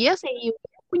 Itu dia seiyu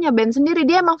punya band sendiri,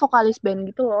 dia emang vokalis band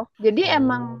gitu loh. Jadi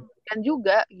emang kan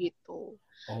juga gitu.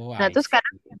 Nah terus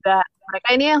kadang juga mereka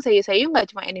ini yang seiyu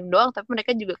nggak cuma anime doang, tapi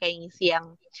mereka juga kayak ngisi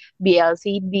yang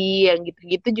BLCD yang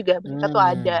gitu-gitu juga mereka tuh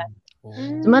ada.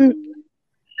 Cuman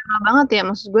lama banget ya,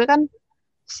 maksud gue kan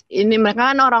ini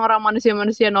mereka kan orang-orang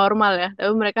manusia-manusia normal ya,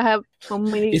 tapi mereka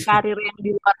memiliki karir yang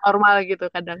di luar normal gitu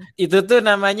kadang. Itu tuh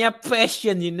namanya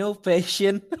passion,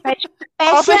 passion.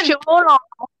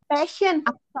 Passion.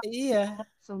 Iya.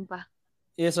 Sumpah.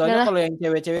 Iya soalnya kalau yang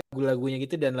cewek-cewek lagu-lagunya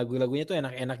gitu dan lagu-lagunya tuh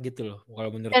enak-enak gitu loh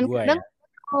kalau menurut dan gue kadang,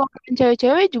 kalau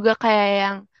cewek-cewek juga kayak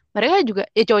yang mereka juga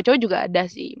ya cowok-cowok juga ada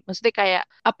sih. Maksudnya kayak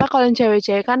apa kalau yang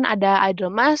cewek-cewek kan ada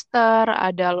Idol Master,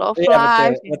 ada Love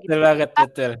Live, betul banget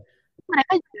betul.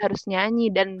 Mereka juga harus nyanyi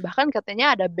dan bahkan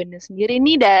katanya ada bandnya sendiri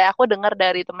nih. Aku dengar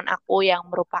dari teman aku yang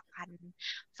merupakan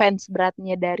fans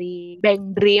beratnya dari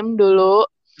Bang Dream dulu.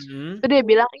 Itu dia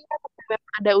bilang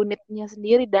ada unitnya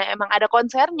sendiri dan emang ada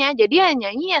konsernya. Jadi ya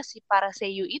nyanyi ya si para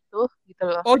seiyu itu gitu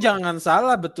loh. Oh jangan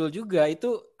salah, betul juga.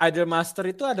 Itu Idol Master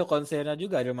itu ada konsernya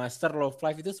juga. Idol Master, Love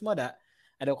Live itu semua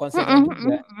ada konsernya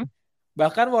juga.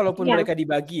 Bahkan walaupun mereka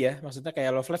dibagi ya, maksudnya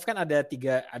kayak Love Live kan ada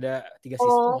tiga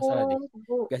season nggak salah deh.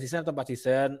 3 season atau 4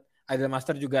 season. Idol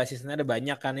Master juga seasonnya ada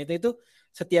banyak kan. Itu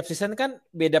setiap season kan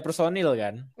beda personil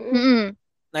kan.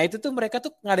 Nah itu tuh mereka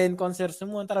tuh ngadain konser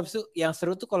semua. Ntar abis itu yang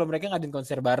seru tuh kalau mereka ngadain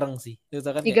konser bareng sih. Itu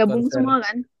kan digabung semua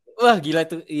kan. Wah gila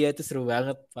tuh, iya itu seru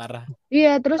banget, parah.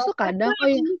 Iya terus tuh kadang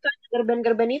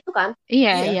gerben-gerben itu kan.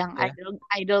 Iya yang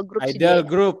idol group sih dia.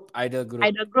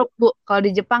 Idol group Bu. Kalau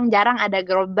di Jepang jarang ada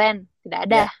girl band. Tidak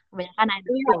ada. Kebanyakan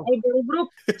idol group.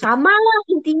 Sama lah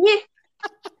intinya.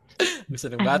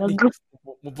 Bisa banget nih.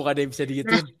 Mumpung ada yang bisa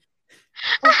digituin.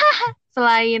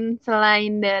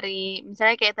 Selain dari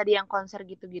misalnya kayak tadi yang konser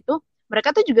gitu-gitu,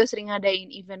 mereka tuh juga sering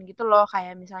ngadain event gitu loh,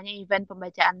 kayak misalnya event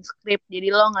pembacaan skrip. Jadi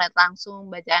lo ngeliat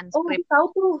langsung bacaan skrip. Oh, tahu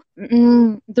tuh.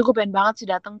 Itu gue pengen banget sih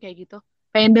datang kayak gitu.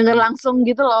 Pengen denger langsung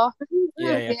gitu loh.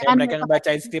 Iya, kayak mereka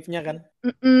ngebacain skripnya kan.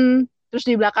 Terus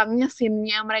di belakangnya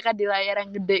scene-nya mereka di layar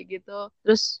yang gede gitu.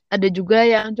 Terus ada juga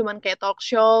yang cuman kayak talk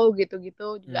show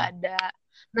gitu-gitu juga ada.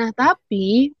 Nah,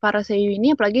 tapi para seiyu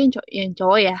ini apalagi yang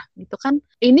cowok ya, gitu kan.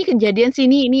 Ini kejadian sih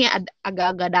ini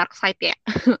agak-agak dark side ya.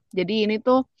 Jadi ini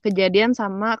tuh kejadian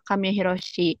sama Kamiya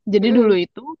Hiroshi. Jadi dulu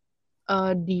itu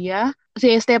dia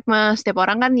setiap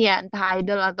orang kan ya entah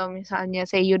idol atau misalnya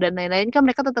seiyu dan lain-lain kan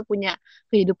mereka tetap punya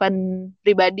kehidupan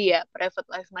pribadi ya,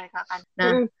 private life mereka kan.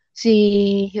 Nah, Mm-mm. si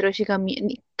Hiroshi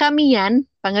Kamiyan,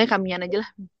 panggilnya Kamiyan aja lah.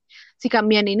 Si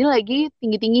Kamiyan ini lagi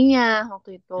tinggi-tingginya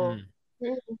waktu itu. Hmm.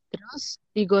 Mm-mm. Terus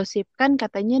digosipkan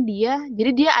katanya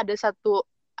jadi dia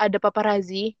ada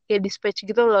paparazzi kayak dispatch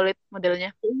gitu loh, Lid,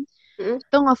 modelnya. Mm-mm.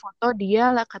 Itu ngefoto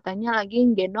dia lah katanya lagi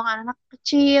gendong anak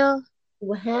kecil.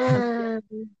 Wah.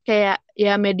 Kayak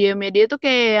ya media-media tuh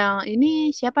kayak yang ini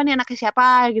siapa nih anaknya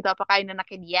siapa gitu, apakah ini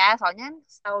anaknya dia, soalnya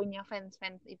setaunya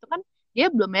fans-fans itu kan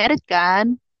dia belum married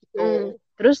kan gitu. Mm.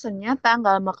 Terus ternyata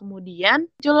nggak lama kemudian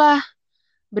muncullah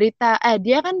berita,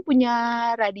 dia kan punya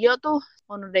radio tuh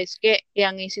Monodaisuke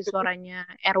yang ngisi suaranya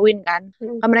Erwin kan.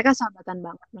 Mm. Kan mereka sahabatan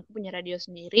banget, mereka punya radio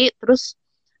sendiri. Terus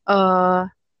eh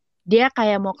dia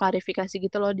kayak mau klarifikasi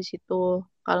gitu loh di situ,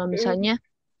 kalau Mm. misalnya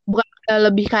bukan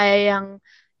lebih kayak yang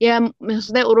ya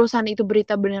maksudnya urusan itu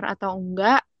berita benar atau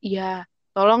enggak, ya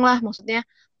tolonglah maksudnya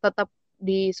tetap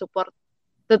support,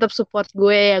 tetap support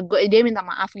gue ya, dia minta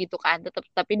maaf gitu kan, tetap,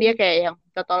 tapi dia Mm. kayak yang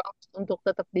minta tolong untuk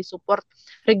tetap support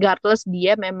regardless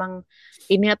dia memang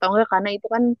ini atau enggak, karena itu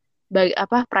kan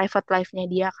private life-nya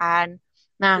dia kan.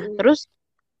 Nah, Mm. terus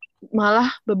malah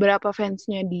beberapa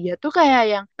fansnya dia tuh kayak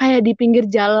yang kayak di pinggir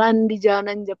jalan di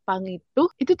jalanan Jepang itu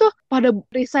tuh pada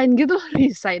resign gitu.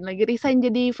 Resign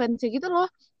jadi fansnya gitu loh.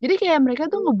 Jadi kayak mereka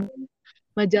tuh ngebuat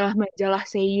majalah-majalah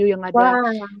seiyu yang ada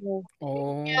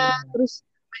Wow. ya, Oh. terus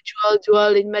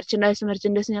jual-jualin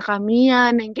merchandise-nya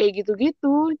Kamiyan yang kayak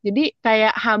gitu-gitu. Jadi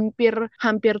kayak hampir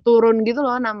hampir turun gitu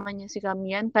loh namanya si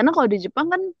Kamiyan. Karena kalau di Jepang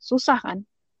kan susah kan.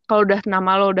 Kalau udah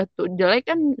nama lo udah tuh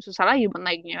jelek kan susah lagi buat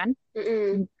naiknya kan.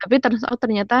 Mm-mm. Tapi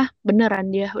ternyata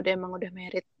beneran dia emang udah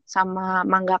married sama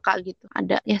mangaka gitu.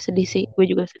 Ada ya, sedih sih, gue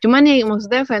juga sedih. Cuman ya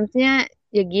maksudnya fansnya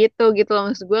ya gitu loh,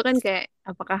 maksud gue kan kayak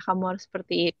apakah kamu harus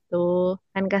seperti itu,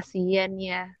 kan kasihan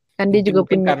ya, kan dia Mungkin juga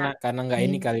mungkin punya. karena nggak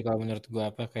ini kali kalau menurut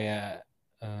gua apa kayak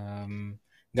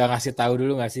nggak ngasih tahu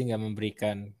dulu nggak sih, nggak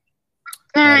memberikan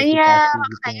Nah iya, klarifikasi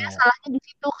gitu kayaknya nggak? salahnya di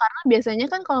situ, karena biasanya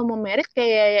kan kalau mau merit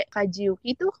kayak Kaji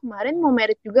Yuki tuh kemarin mau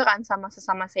merit juga kan sama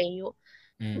sesama Seiyu.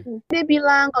 Hmm. Dia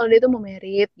bilang kalau dia tuh mau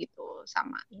merit gitu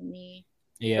sama ini,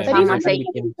 Iya, Tadi sama dia kan namanya Seiyu.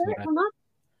 bikin surat. Maaf,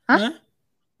 Hah? Hah?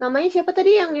 namanya siapa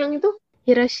tadi yang itu?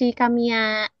 Hiroshi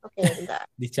Kamiya. Oke, bentar.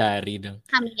 Dicari dong.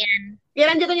 Kamiya. Ya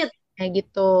lanjut. Kayak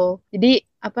gitu. Jadi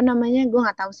apa namanya, gue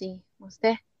nggak tahu sih.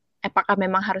 Maksudnya apakah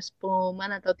memang harus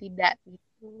pengumuman atau tidak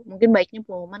gitu. Mungkin baiknya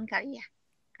pengumuman kali ya.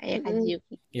 Kayak Kaji Mm-mm.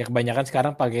 Yuki. Ya kebanyakan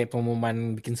sekarang pakai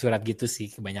pengumuman bikin surat gitu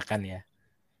sih kebanyakan ya.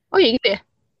 Oh ya gitu ya.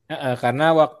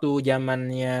 Karena waktu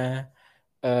zamannya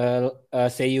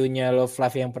seiyunya Love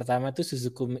Live yang pertama tuh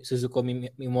Suzuko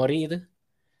Mimori itu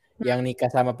yang nikah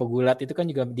sama pegulat itu kan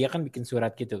juga dia kan bikin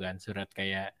surat gitu kan, surat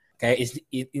kayak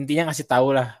intinya ngasih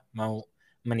tahu lah mau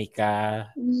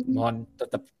menikah, mohon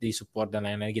tetap disupport dan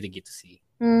lain-lain gitu-gitu sih.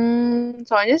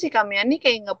 Soalnya si Kamiya nih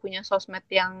kayak nggak punya sosmed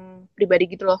yang pribadi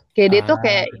gitu loh. Kayak dia tuh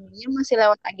kayak ininya masih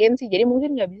lewat agensi, jadi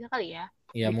mungkin nggak bisa kali ya.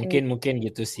 Ya bikin mungkin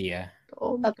gitu sih ya.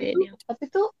 Tapi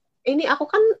tuh ini aku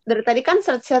kan dari tadi kan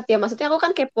search ya, maksudnya aku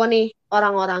kan kepo nih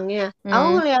orang-orangnya.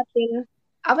 Aku ngeliatin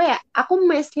apa ya? Aku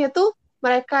mesnya tuh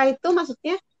mereka itu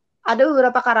maksudnya ada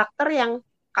beberapa karakter yang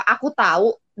aku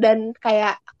tahu dan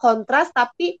kayak kontras,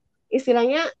 tapi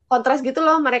istilahnya kontras gitu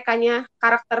loh merekanya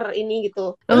karakter ini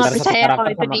gitu. Lo nggak percaya kalau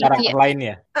itu sama diisi karakter lain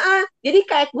ya? Jadi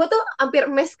kayak gue tuh hampir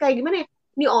mes kayak gimana ya?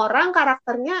 Ini orang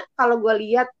karakternya kalau gue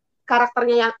lihat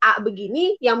karakternya yang A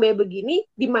begini, yang B begini,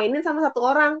 dimainin sama satu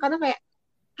orang. Karena kayak,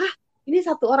 hah, ini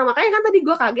satu orang. Makanya kan tadi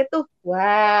gue kaget tuh.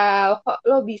 Wow, kok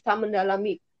lo bisa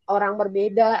mendalami orang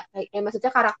berbeda.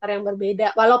 Maksudnya karakter yang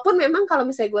berbeda. Walaupun memang kalau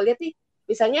misalnya gue lihat nih,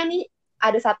 misalnya nih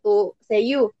ada satu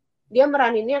seiyu, dia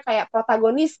meraninnya kayak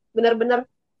protagonis, bener-bener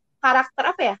karakter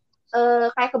apa ya?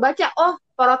 Kayak kebaca, oh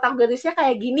protagonisnya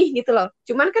kayak gini gitu loh.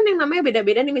 Cuman kan yang namanya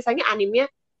beda-beda nih, misalnya animnya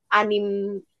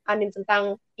anim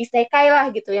tentang isekai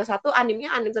lah gitu. Yang satu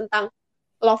animnya anim tentang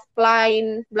love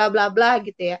line bla bla bla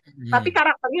gitu ya. Tapi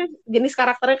karakternya, jenis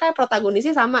karakternya kayak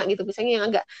protagonisnya sama gitu. Misalnya yang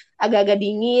agak-agak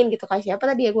dingin gitu, kayak siapa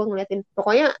tadi ya gue ngeliatin.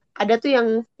 Pokoknya ada tuh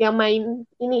yang main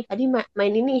ini tadi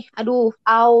main ini. Aduh,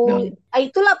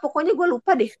 itulah pokoknya gue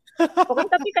lupa deh.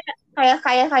 Pokoknya tapi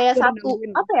kayak satu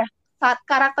apa ya? Saat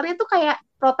karakternya tuh kayak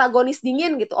protagonis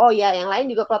dingin gitu. Oh ya, yang lain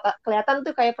juga kelihatan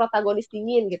tuh kayak protagonis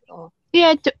dingin gitu.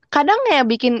 Iya, kadang ya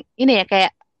bikin ini ya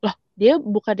kayak loh, dia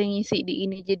bukan yang ngisi di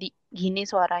ini jadi gini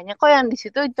suaranya, kok yang di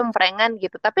situ cemprengan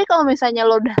gitu. Tapi kalau misalnya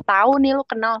lo udah tahu nih, lo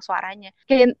kenal suaranya,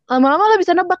 kayak lama-lama lo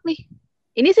bisa nebak nih.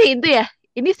 Ini sih itu ya,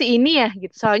 ini sih ini ya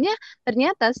gitu. Soalnya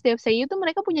ternyata setiap seiyu tuh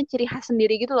mereka punya ciri khas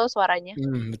sendiri gitu loh suaranya.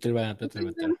 Betul banget,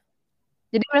 betul.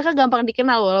 Jadi mereka gampang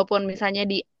dikenal walaupun misalnya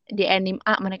di anime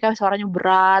A mereka suaranya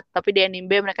berat, tapi di anime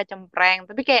B mereka cempreng,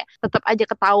 tapi kayak tetap aja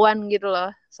ketahuan gitu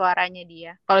loh suaranya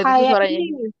dia. Kalau itu tuh Kayak suaranya dia.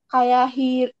 ini, kayak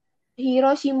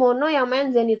Hiro Shimono yang main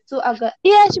Zenitsu agak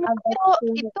Iya, cuma agak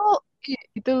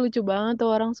itu lucu banget tuh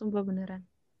orang sumpah beneran.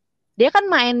 Dia kan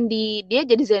main dia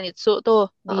jadi Zenitsu tuh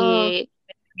di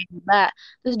Heeh, Mbak.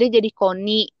 Terus dia jadi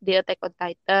Koni di Attack on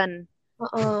Titan.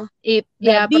 heeh.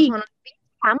 Ya Jadi, personality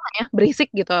sama ya, berisik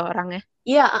gitu orangnya.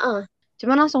 iya, heeh.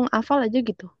 Cuma langsung hafal aja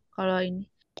gitu kalau ini.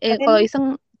 Keren Kalau nih. iseng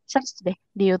search deh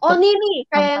di Oh, YouTube. nih,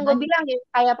 kayak yang Nonton gue aja. bilang ya,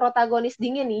 kayak protagonis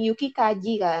dingin nih, Yuki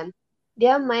Kaji kan.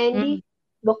 Dia main di Hmm,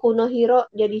 Boku no Hero,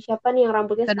 jadi siapa nih yang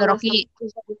rambutnya Todoroki. setengah-setengah,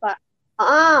 bisa lupa.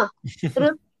 Ah,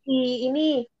 terus si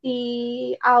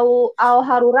Ao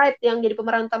Haruright yang jadi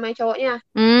pemeran utama cowoknya.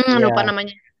 Lupa Iya.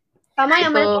 namanya. Sama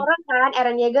yang Itu. main orang kan,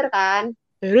 Eren Yeager kan.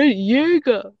 Iya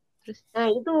kak. Terus Nah,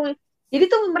 itu. Jadi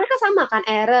tuh mereka sama kan,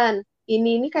 Eren.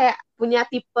 Ini kayak punya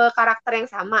tipe karakter yang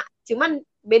sama, cuman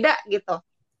beda gitu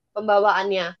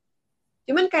pembawaannya.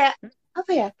 Cuman kayak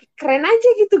apa ya, keren aja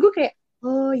gitu. Gue kayak,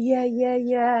 oh iya iya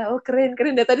iya, oh keren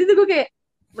keren. Dari tadi tuh gue kayak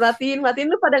merhatiin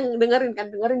tuh pada dengerin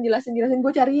jelasin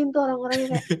gue cariin tuh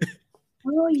orang-orangnya kayak,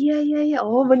 oh iya iya iya,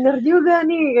 oh bener juga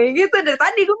nih kayak gitu. Dari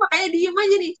tadi gue makanya diem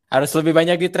aja nih. Harus lebih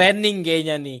banyak di training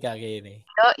kayaknya nih Kak kayak ini.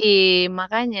 Yoi,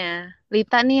 makanya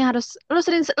Lita nih harus lu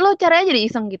cari aja di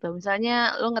iseng gitu.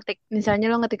 Misalnya lu ngetik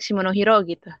Shimonohiro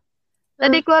gitu.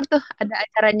 Tadi Hah, keluar tuh ada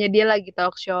acaranya dia lagi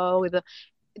talk show gitu.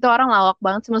 Itu orang lawak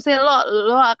banget sih. Maksudnya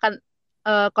lo akan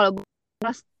kalau gue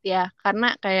trust ya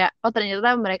karena kayak oh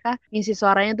ternyata mereka ngisi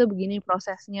suaranya tuh begini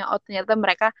prosesnya. Oh ternyata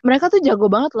mereka tuh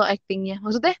jago banget loh actingnya.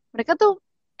 Maksudnya mereka tuh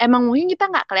emang mungkin kita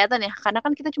nggak kelihatan ya karena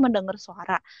kan kita cuma denger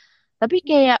suara. Tapi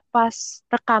kayak pas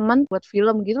rekaman buat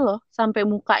film gitu loh, sampai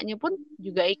mukanya pun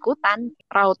juga ikutan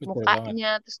raut Betul banget.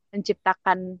 mukanya, terus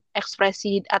menciptakan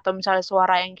ekspresi atau misalnya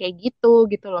suara yang kayak gitu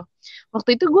gitu loh.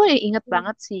 Waktu itu gue inget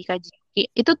banget sih Kak Jiki.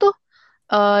 Itu tuh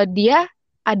dia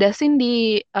ada scene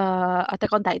di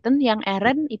Attack on Titan yang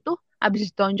Eren itu abis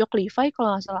ditonjok Levi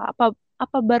kalau nggak salah apa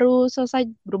apa baru selesai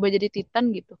berubah jadi Titan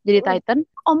gitu. Jadi Titan,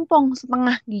 ompong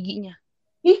setengah giginya.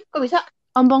 ih kok bisa?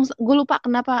 Gue lupa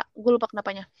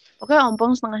kenapanya. Pokoknya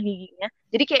ompong setengah giginya.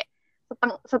 Jadi kayak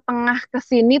setengah ke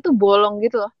sini tuh bolong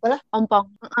gitu loh. Walah.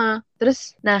 Ompong.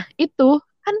 Terus, nah itu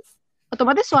kan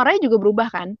otomatis suaranya juga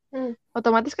berubah kan?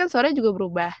 Otomatis kan suaranya juga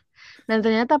berubah. Dan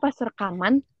ternyata pas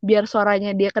rekaman, biar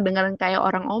suaranya dia kedengaran kayak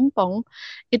orang ompong,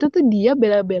 itu tuh dia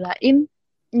bela-belain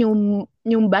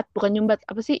bukan nyumbat,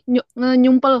 apa sih?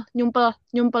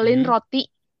 Nyumpelin Hmm. roti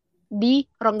di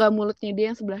rongga mulutnya dia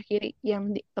yang sebelah kiri,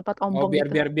 yang di tempat Oh ompong gitu.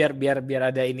 biar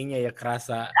ada ininya ya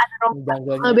kerasa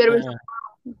janggalnya. Biar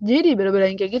jadi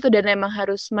bela-belain kayak gitu dan emang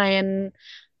harus main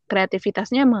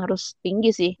kreativitasnya emang harus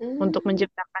tinggi sih untuk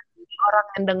menciptakan orang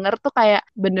yang denger tuh kayak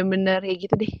bener-bener kayak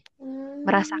gitu deh,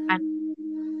 merasakan.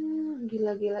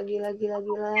 Gila.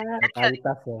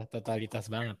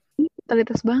 Totalitas banget.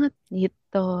 Totalitas banget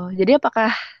gitu. Jadi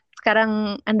apakah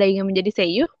sekarang Anda ingin menjadi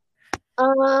seiyu?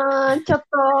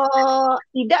 Contoh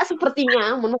tidak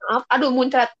sepertinya, mohon maaf. Aduh,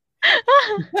 muncrat.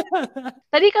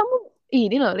 Tadi kamu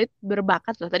ini loh, Lid,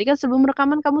 berbakat loh. Tadi kan sebelum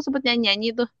rekaman kamu sempet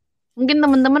nyanyi-nyanyi tuh. Mungkin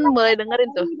temen-temen boleh dengerin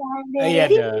tuh. Iya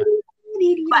dah.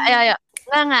 Pak, ya.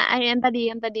 Enggak,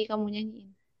 yang tadi kamu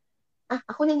nyanyiin. Ah,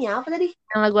 aku nyanyi apa tadi?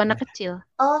 Yang lagu anak kecil.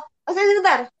 Oh,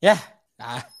 sebentar. Ya.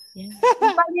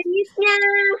 Lupa jenisnya.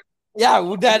 Ya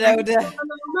udah.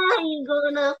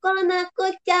 Gono kono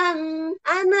kocang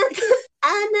anak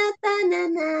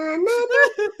tanana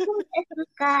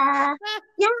suka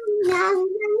yang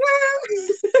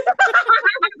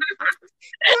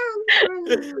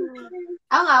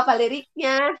aku nggak apa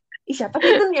liriknya. Ih, siapa sih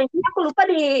itu yang aku lupa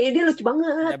deh, dia lucu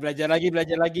banget. Ya belajar lagi.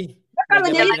 Kalau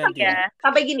nyanyi nanti.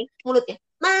 sampai gini mulutnya.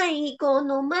 Mai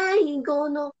gono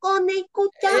kone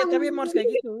kucang. Tapi emang harus kayak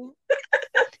gitu.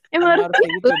 Emang harus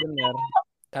kayak gitu benar.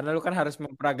 Karena lu kan harus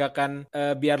memperagakan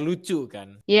biar lucu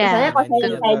kan. Misalnya Iya. kalau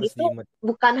saya kayak gitu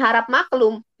bukan harap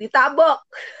maklum, ditabok.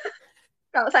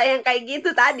 Kalau saya yang kayak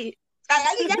gitu tadi,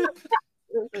 kayaknya jangan.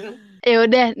 Ya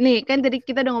udah, nih kan tadi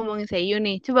kita udah ngomongin seiyu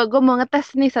nih. Coba gue mau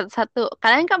ngetes nih satu-satu.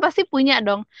 Kalian kan pasti punya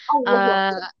dong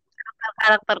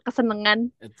karakter kesenangan.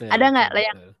 Ada nggak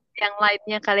yang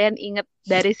lainnya kalian inget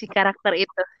dari si karakter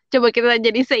itu? Coba kita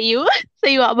jadi seiyu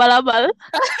abal-abal.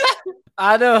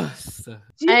 Aduh.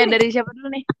 Ayo dari siapa dulu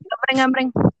nih?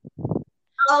 Gambreng.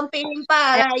 Om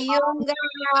Pimpayung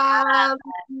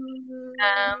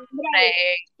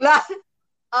gambreng. Lah,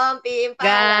 Om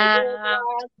Pimpayung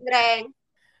gambreng.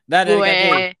 Dah dari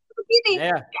kaki. Begini,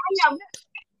 ayam.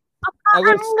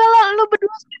 Enggak lah, lu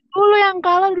berdua dulu yang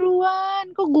kalah duluan.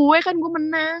 Kok gue kan gue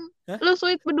menang. Lu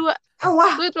sweet berdua.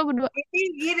 Wah. Sweet lo berdua. Ini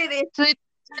gini nih. Sweet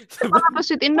Jepang apa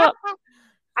Sweet Indo?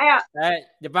 Ayo.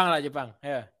 Jepang lah, Jepang.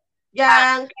 Ayo.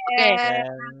 Jangkempong.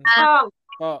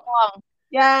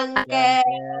 Jangkempong.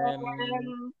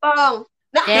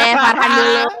 Nah, Farhan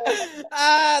dulu.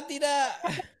 Tidak.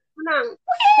 Menang.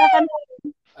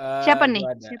 Siapa nih?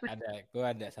 Gue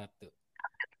ada satu.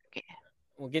 Oke.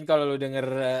 Mungkin kalau lu denger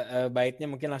baitnya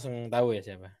mungkin langsung tahu ya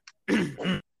siapa.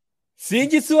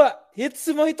 Shinjitsu wa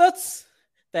hitsumo hitotsu.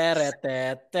 Teret.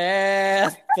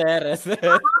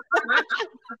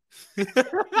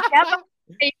 Siapa?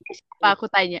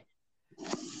 Aku tanya.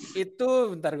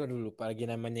 Itu bentar gue dulu lupa lagi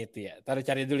namanya itu ya. Taruh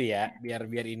cari dulu ya biar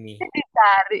ini.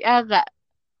 Cari enggak.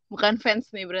 Bukan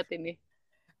fans nih berarti nih.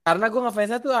 Karena gue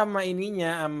ngefansnya tuh sama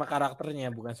ininya, sama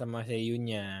karakternya, bukan sama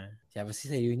seiyunya. Siapa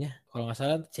sih seiyunya? Kalau nggak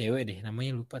salah cewek deh,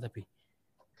 namanya lupa tapi.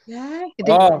 Ya,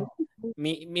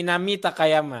 Minami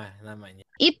Takayama namanya.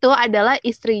 Itu adalah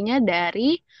istrinya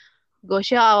dari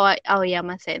Gosho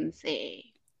Aoyama Sensei.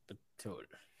 Betul.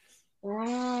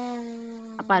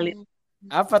 Apa Lid?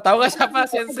 Apa tahu gak siapa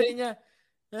senseinya?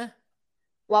 Hah?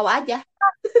 Wow aja.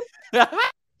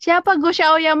 Siapa Gosho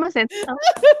Aoyama Sensei?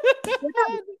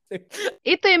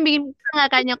 Itu yang bikin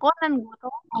kakaknya Conan gue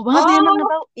tau. Banget dia emang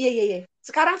tahu. Iya.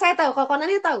 Sekarang saya tahu, kalau Conan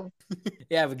ini tahu.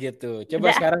 Ya begitu.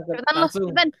 Coba sekarang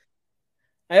langsung.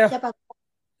 Ayo. Siapa?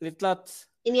 Litlots.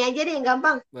 Ini aja deh yang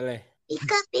gampang. Boleh.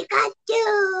 Pikachu.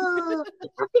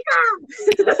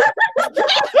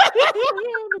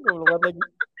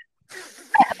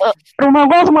 Rumah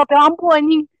gua langsung mati lampu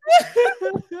anjing.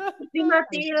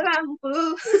 Mati lampu.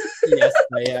 Iya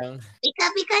sayang.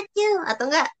 Pikachu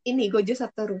atau enggak ini Gojo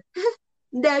Satoru.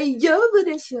 Daijoubu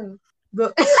desho.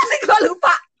 Gua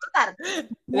lupa. Bentar.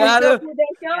 Daijoubu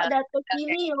desho date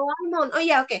kimi yowaimon. Oh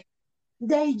iya oke.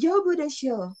 Daijoubu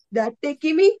desho date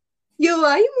kimi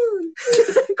yowaimon.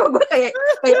 Kok gue kayak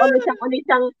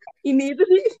onecang ini itu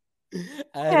sih.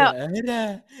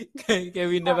 Ada. Kayak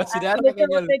Winda Basidara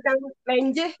kayaknya.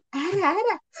 Lenje.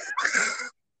 Ada.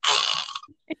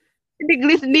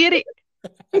 Digeli sendiri.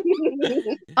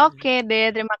 Oke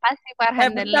deh, terima kasih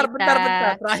Farhan dan Lita. Bentar.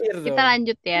 Terakhir dong. Kita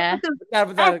lanjut ya.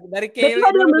 Bentar. Dari Kelly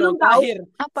dulu dong. Terakhir.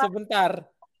 Apa? Sebentar.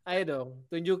 Ayo dong.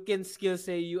 Tunjukin skill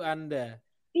seiyu Anda.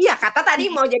 Iya, kata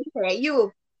tadi mau jadi seiyu.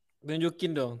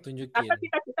 Tunjukin dong. Kata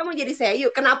cita-cita mau jadi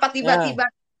seiyu. Kenapa tiba-tiba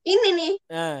ini nih?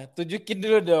 Nah, tunjukin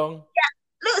dulu dong. Ya,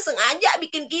 lu sengaja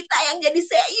bikin kita yang jadi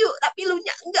seiyu, tapi lu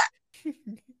nya enggak.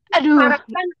 Aduh.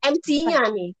 Harapkan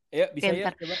MC-nya nih. Ayo, bisa ya.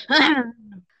 Coba.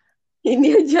 Ini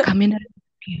aja. Kami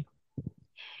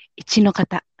Ichi no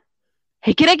kata.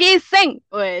 Hekireki Seng.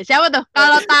 Woi, siapa tuh?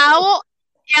 Kalau tahu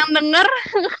yang denger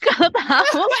kalau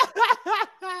tahu.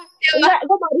 Enggak,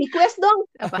 gue mau request dong.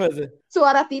 Apa?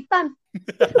 Suara Titan.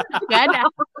 Gak ada.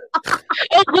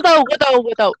 Oh, gue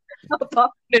tahu. Apa?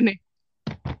 Ini.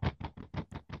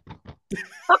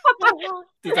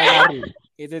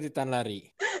 Titan lari.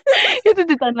 Itu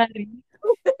Titan lari.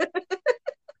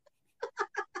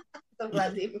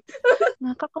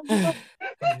 Ngakak kan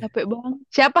capek banget.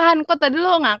 Siapa Han? Kok tadi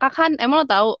lo ngakak Han? Emang lo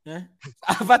tahu? Hah?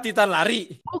 Apa Titan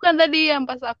lari? Bukan tadi yang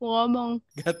pas aku ngomong.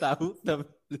 Gak tahu, tapi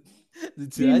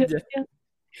lucu aja.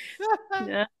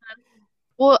 Ya.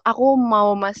 Aku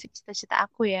mau masih cita-cita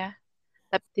aku ya,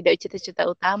 tapi tidak cita-cita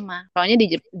utama. Soalnya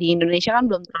di Indonesia kan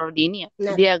belum terlalu di ini ya.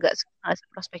 Nah. Dia agak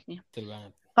prospeknya. Betul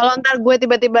banget. Kalau ntar gue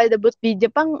tiba-tiba debut di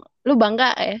Jepang, lu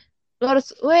bangga ya? Lu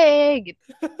harus gitu.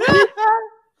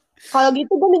 Kalau gitu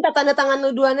gue minta tanda tangan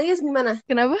lu duluan aja gimana?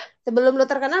 Kenapa? Sebelum lu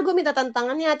terkenal gue minta tanda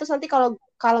tangannya, terus nanti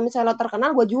kalau misalnya lo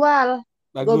terkenal gue jual.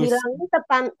 Gue bilang ini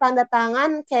tanda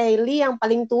tangan Kylie yang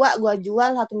paling tua gue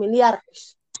jual 1 miliar.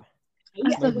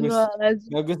 Iya.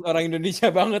 Bagus orang Indonesia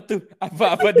banget tuh.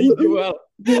 Apa-apa dijual.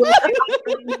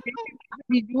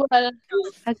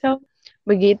 Kacau.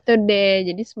 Begitu deh.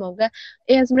 Jadi semoga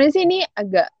ya sebenarnya sih ini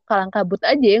agak kalang kabut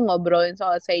aja ya ngobrolin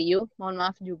soal seiyu. Mohon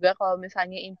maaf juga kalau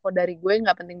misalnya info dari gue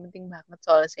nggak penting-penting banget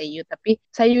soal seiyu. Tapi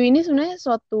seiyu ini sebenarnya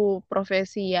suatu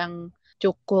profesi yang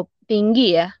cukup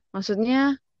tinggi ya.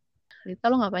 Maksudnya, Lita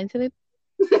lo ngapain sih, Lit?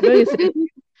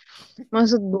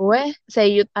 Maksud gue,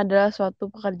 seiyu adalah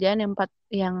suatu pekerjaan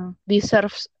yang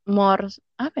deserves more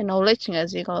knowledge nggak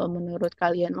sih kalau menurut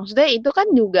kalian? Maksudnya itu kan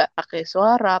juga pakai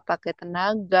suara, pakai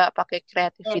tenaga, pakai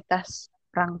kreativitas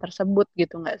orang tersebut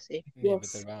gitu nggak sih? Iya,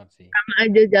 betul banget sih. Sama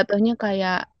aja jatuhnya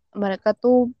kayak mereka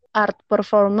tuh art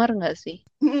performer nggak sih?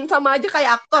 Sama aja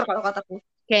kayak aktor kalau kataku.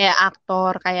 Kayak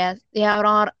aktor, kayak ya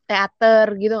orang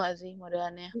teater gitu nggak sih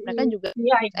modelannya? Mereka juga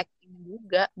acting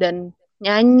juga dan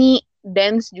nyanyi,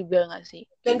 dance juga nggak sih?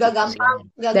 Dan gak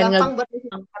gampang berarti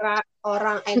para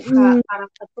orang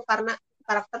karakter tuh karena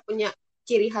karakter punya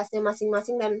ciri khasnya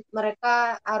masing-masing dan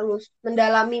mereka harus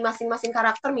mendalami masing-masing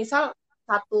karakter. Misal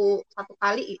satu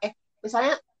kali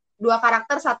misalnya dua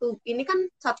karakter satu ini kan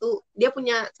satu dia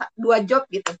punya dua job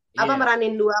gitu. Apa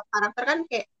meranin dua karakter kan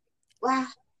kayak wah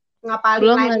ngapalin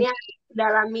Belum lainnya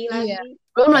dalami Iya. lagi.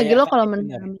 Belum lagi Kayak lo kalau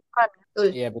bener. mendanamkan.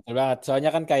 Iya betul banget. Soalnya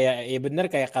kan kayak bener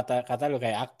kayak kata lu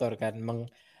kayak aktor kan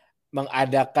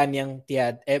mengadakan yang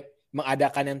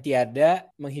tiada,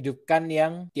 menghidupkan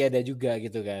yang tiada juga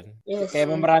gitu kan. Yes.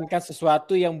 Kayak memerankan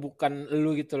sesuatu yang bukan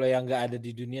lu gitu loh, yang nggak ada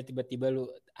di dunia, tiba-tiba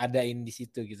lu adain di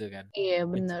situ gitu kan. Iya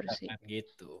benar sih.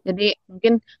 Gitu. Jadi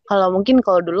mungkin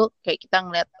kalau dulu kayak kita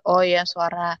ngeliat oh ya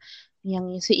suara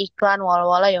yang ngisi iklan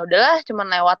wala-wala ya udahlah cuman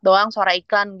lewat doang suara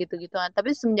iklan gitu-gitu kan.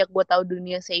 Tapi semenjak gue tahu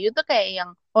dunia seiyu tuh kayak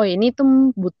yang oh ini tuh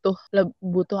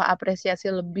butuh apresiasi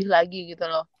lebih lagi gitu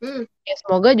loh. Ya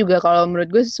semoga juga kalau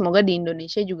menurut gue semoga di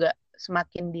Indonesia juga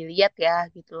semakin dilihat ya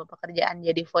gitu loh pekerjaan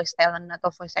jadi voice talent atau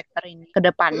voice actor ini ke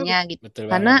depannya gitu. Betul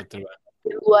Karena betul banget.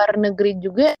 Di luar negeri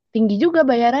juga tinggi juga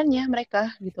bayarannya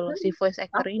mereka gitu loh si voice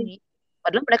actor ini.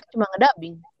 Padahal mereka cuma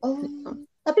ngedubbing. Gitu.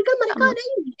 Tapi kan mereka ada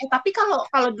ini. Tapi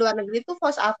kalau di luar negeri tuh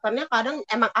voice actornya kadang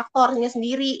emang aktornya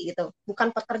sendiri gitu.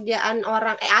 Bukan pekerjaan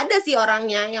orang. Ada sih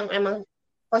orangnya yang emang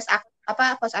voice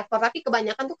actor tapi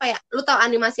kebanyakan tuh kayak lu tahu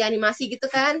animasi gitu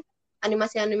kan.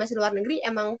 Animasi luar negeri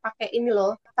emang pakai ini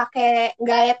loh. Pakai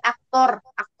gayet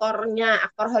aktornya,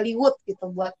 aktor Hollywood gitu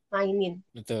buat mainin.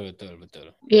 Betul.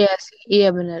 Iya sih, iya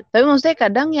benar. Tapi maksudnya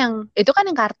kadang yang itu kan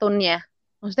yang kartun ya.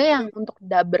 Maksudnya yang untuk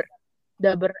dubber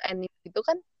anime itu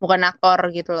kan bukan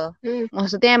aktor gitu loh.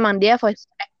 Maksudnya emang dia voice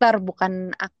actor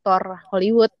bukan aktor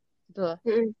Hollywood gitu loh.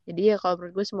 Jadi ya kalau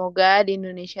menurut gue semoga di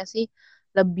Indonesia sih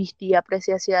lebih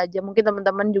diapresiasi aja. Mungkin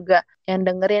teman-teman juga yang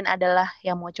dengerin adalah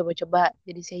yang mau coba-coba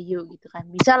jadi seiyu gitu kan.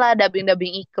 Bisa lah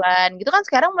dubbing iklan gitu kan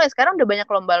mulai sekarang udah banyak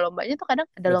lomba-lombanya tuh kadang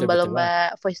ada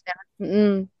lomba-lomba voice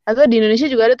talent. Atau di Indonesia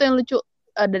juga ada tuh yang lucu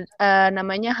ada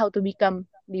namanya How to Become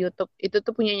di YouTube. Itu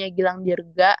tuh punyanya Gilang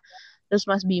Dirga, terus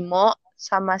Mas Bimo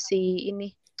sama si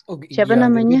ini. Siapa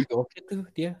namanya? Oke tuh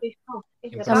dia.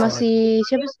 Sama si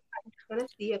siapa?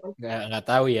 Nggak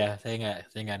tahu ya, saya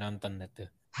nggak nonton itu.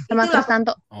 Sama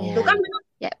Kristanto. Itu kan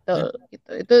ya betul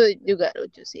gitu. Itu juga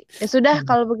lucu sih. Ya sudah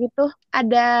kalau begitu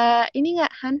ada ini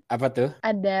nggak Han? Apa tuh?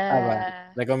 Ada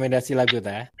rekomendasi lagu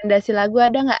ta? Rekomendasi lagu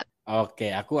ada nggak?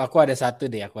 Oke, aku ada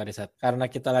satu deh. Karena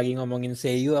kita lagi ngomongin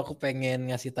seiyu, aku pengen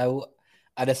ngasih tahu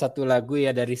ada satu lagu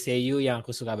ya dari seiyu yang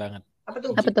aku suka banget. Apa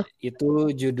tuh?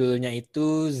 Itu judulnya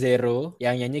itu Zero,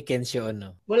 yang nyanyi Kenshi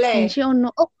Ono. Boleh. Kenshi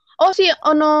Ono. Oh si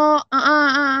Ono.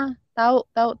 Tahu.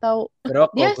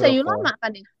 Kuroko, dia seiyu lama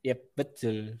kan ya? Iya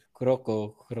betul.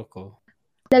 Kuroko.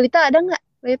 Dalita ada nggak?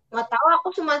 Nggak tahu, aku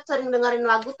cuma sering dengerin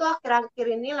lagu tuh akhir-akhir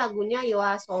ini lagunya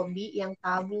Yoasobi yang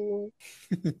tabung.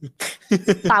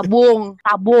 Tabung.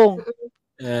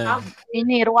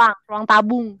 Ini ruang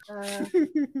tabung.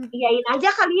 Iyain aja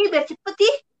kali ya biar cepet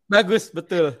ih. Bagus,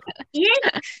 betul. Iya,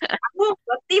 tabung,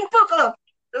 timpuk loh.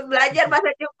 Belajar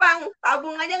bahasa Jepang,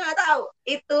 tabung aja nggak tahu.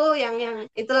 Itu yang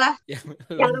itulah.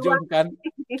 Yang ruang kan.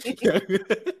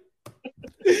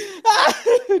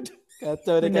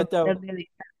 Kacau.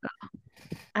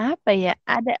 Apa ya?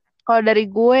 Ada. Kalau dari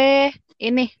gue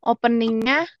ini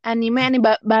openingnya anime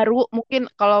baru mungkin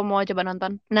kalau mau coba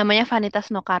nonton namanya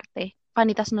Vanitas no Karte.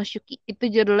 Vanitas no Shuki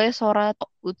itu judulnya Sora to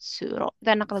Utsuro.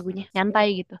 Itu enak lagunya,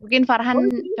 nyantai gitu. Mungkin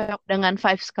Farhan cocok dengan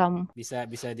vibes kamu. Bisa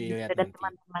dilihat dan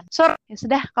teman-teman. Ya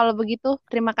sudah kalau begitu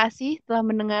terima kasih telah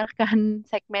mendengarkan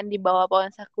segmen di bawah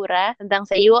pohon sakura tentang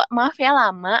seiyu. Maaf ya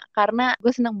lama karena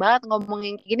gue seneng banget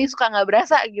ngomongin gini suka nggak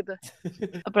berasa gitu.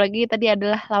 Apalagi tadi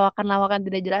adalah lawakan-lawakan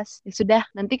tidak jelas. Ya sudah,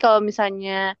 nanti kalau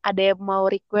misalnya ada yang mau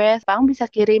request, Bang bisa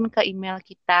kirim ke email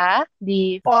kita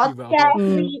di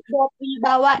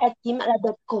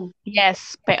podcast.wibawa@gmail.com.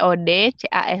 Yes,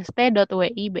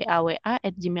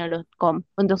 podcast.wibawa@gmail.com.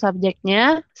 Untuk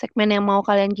subjeknya, segmen yang mau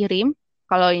kalian kirim,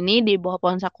 kalau ini di bawah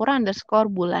pohon sakura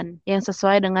 _bulan yang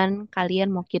sesuai dengan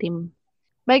kalian mau kirim.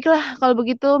 Baiklah, kalau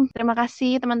begitu terima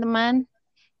kasih teman-teman.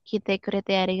 Kita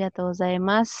kurete arigatou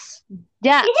gozaimasu.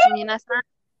 Ja, minasan.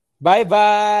 Bye.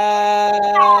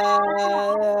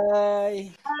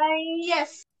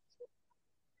 Yes.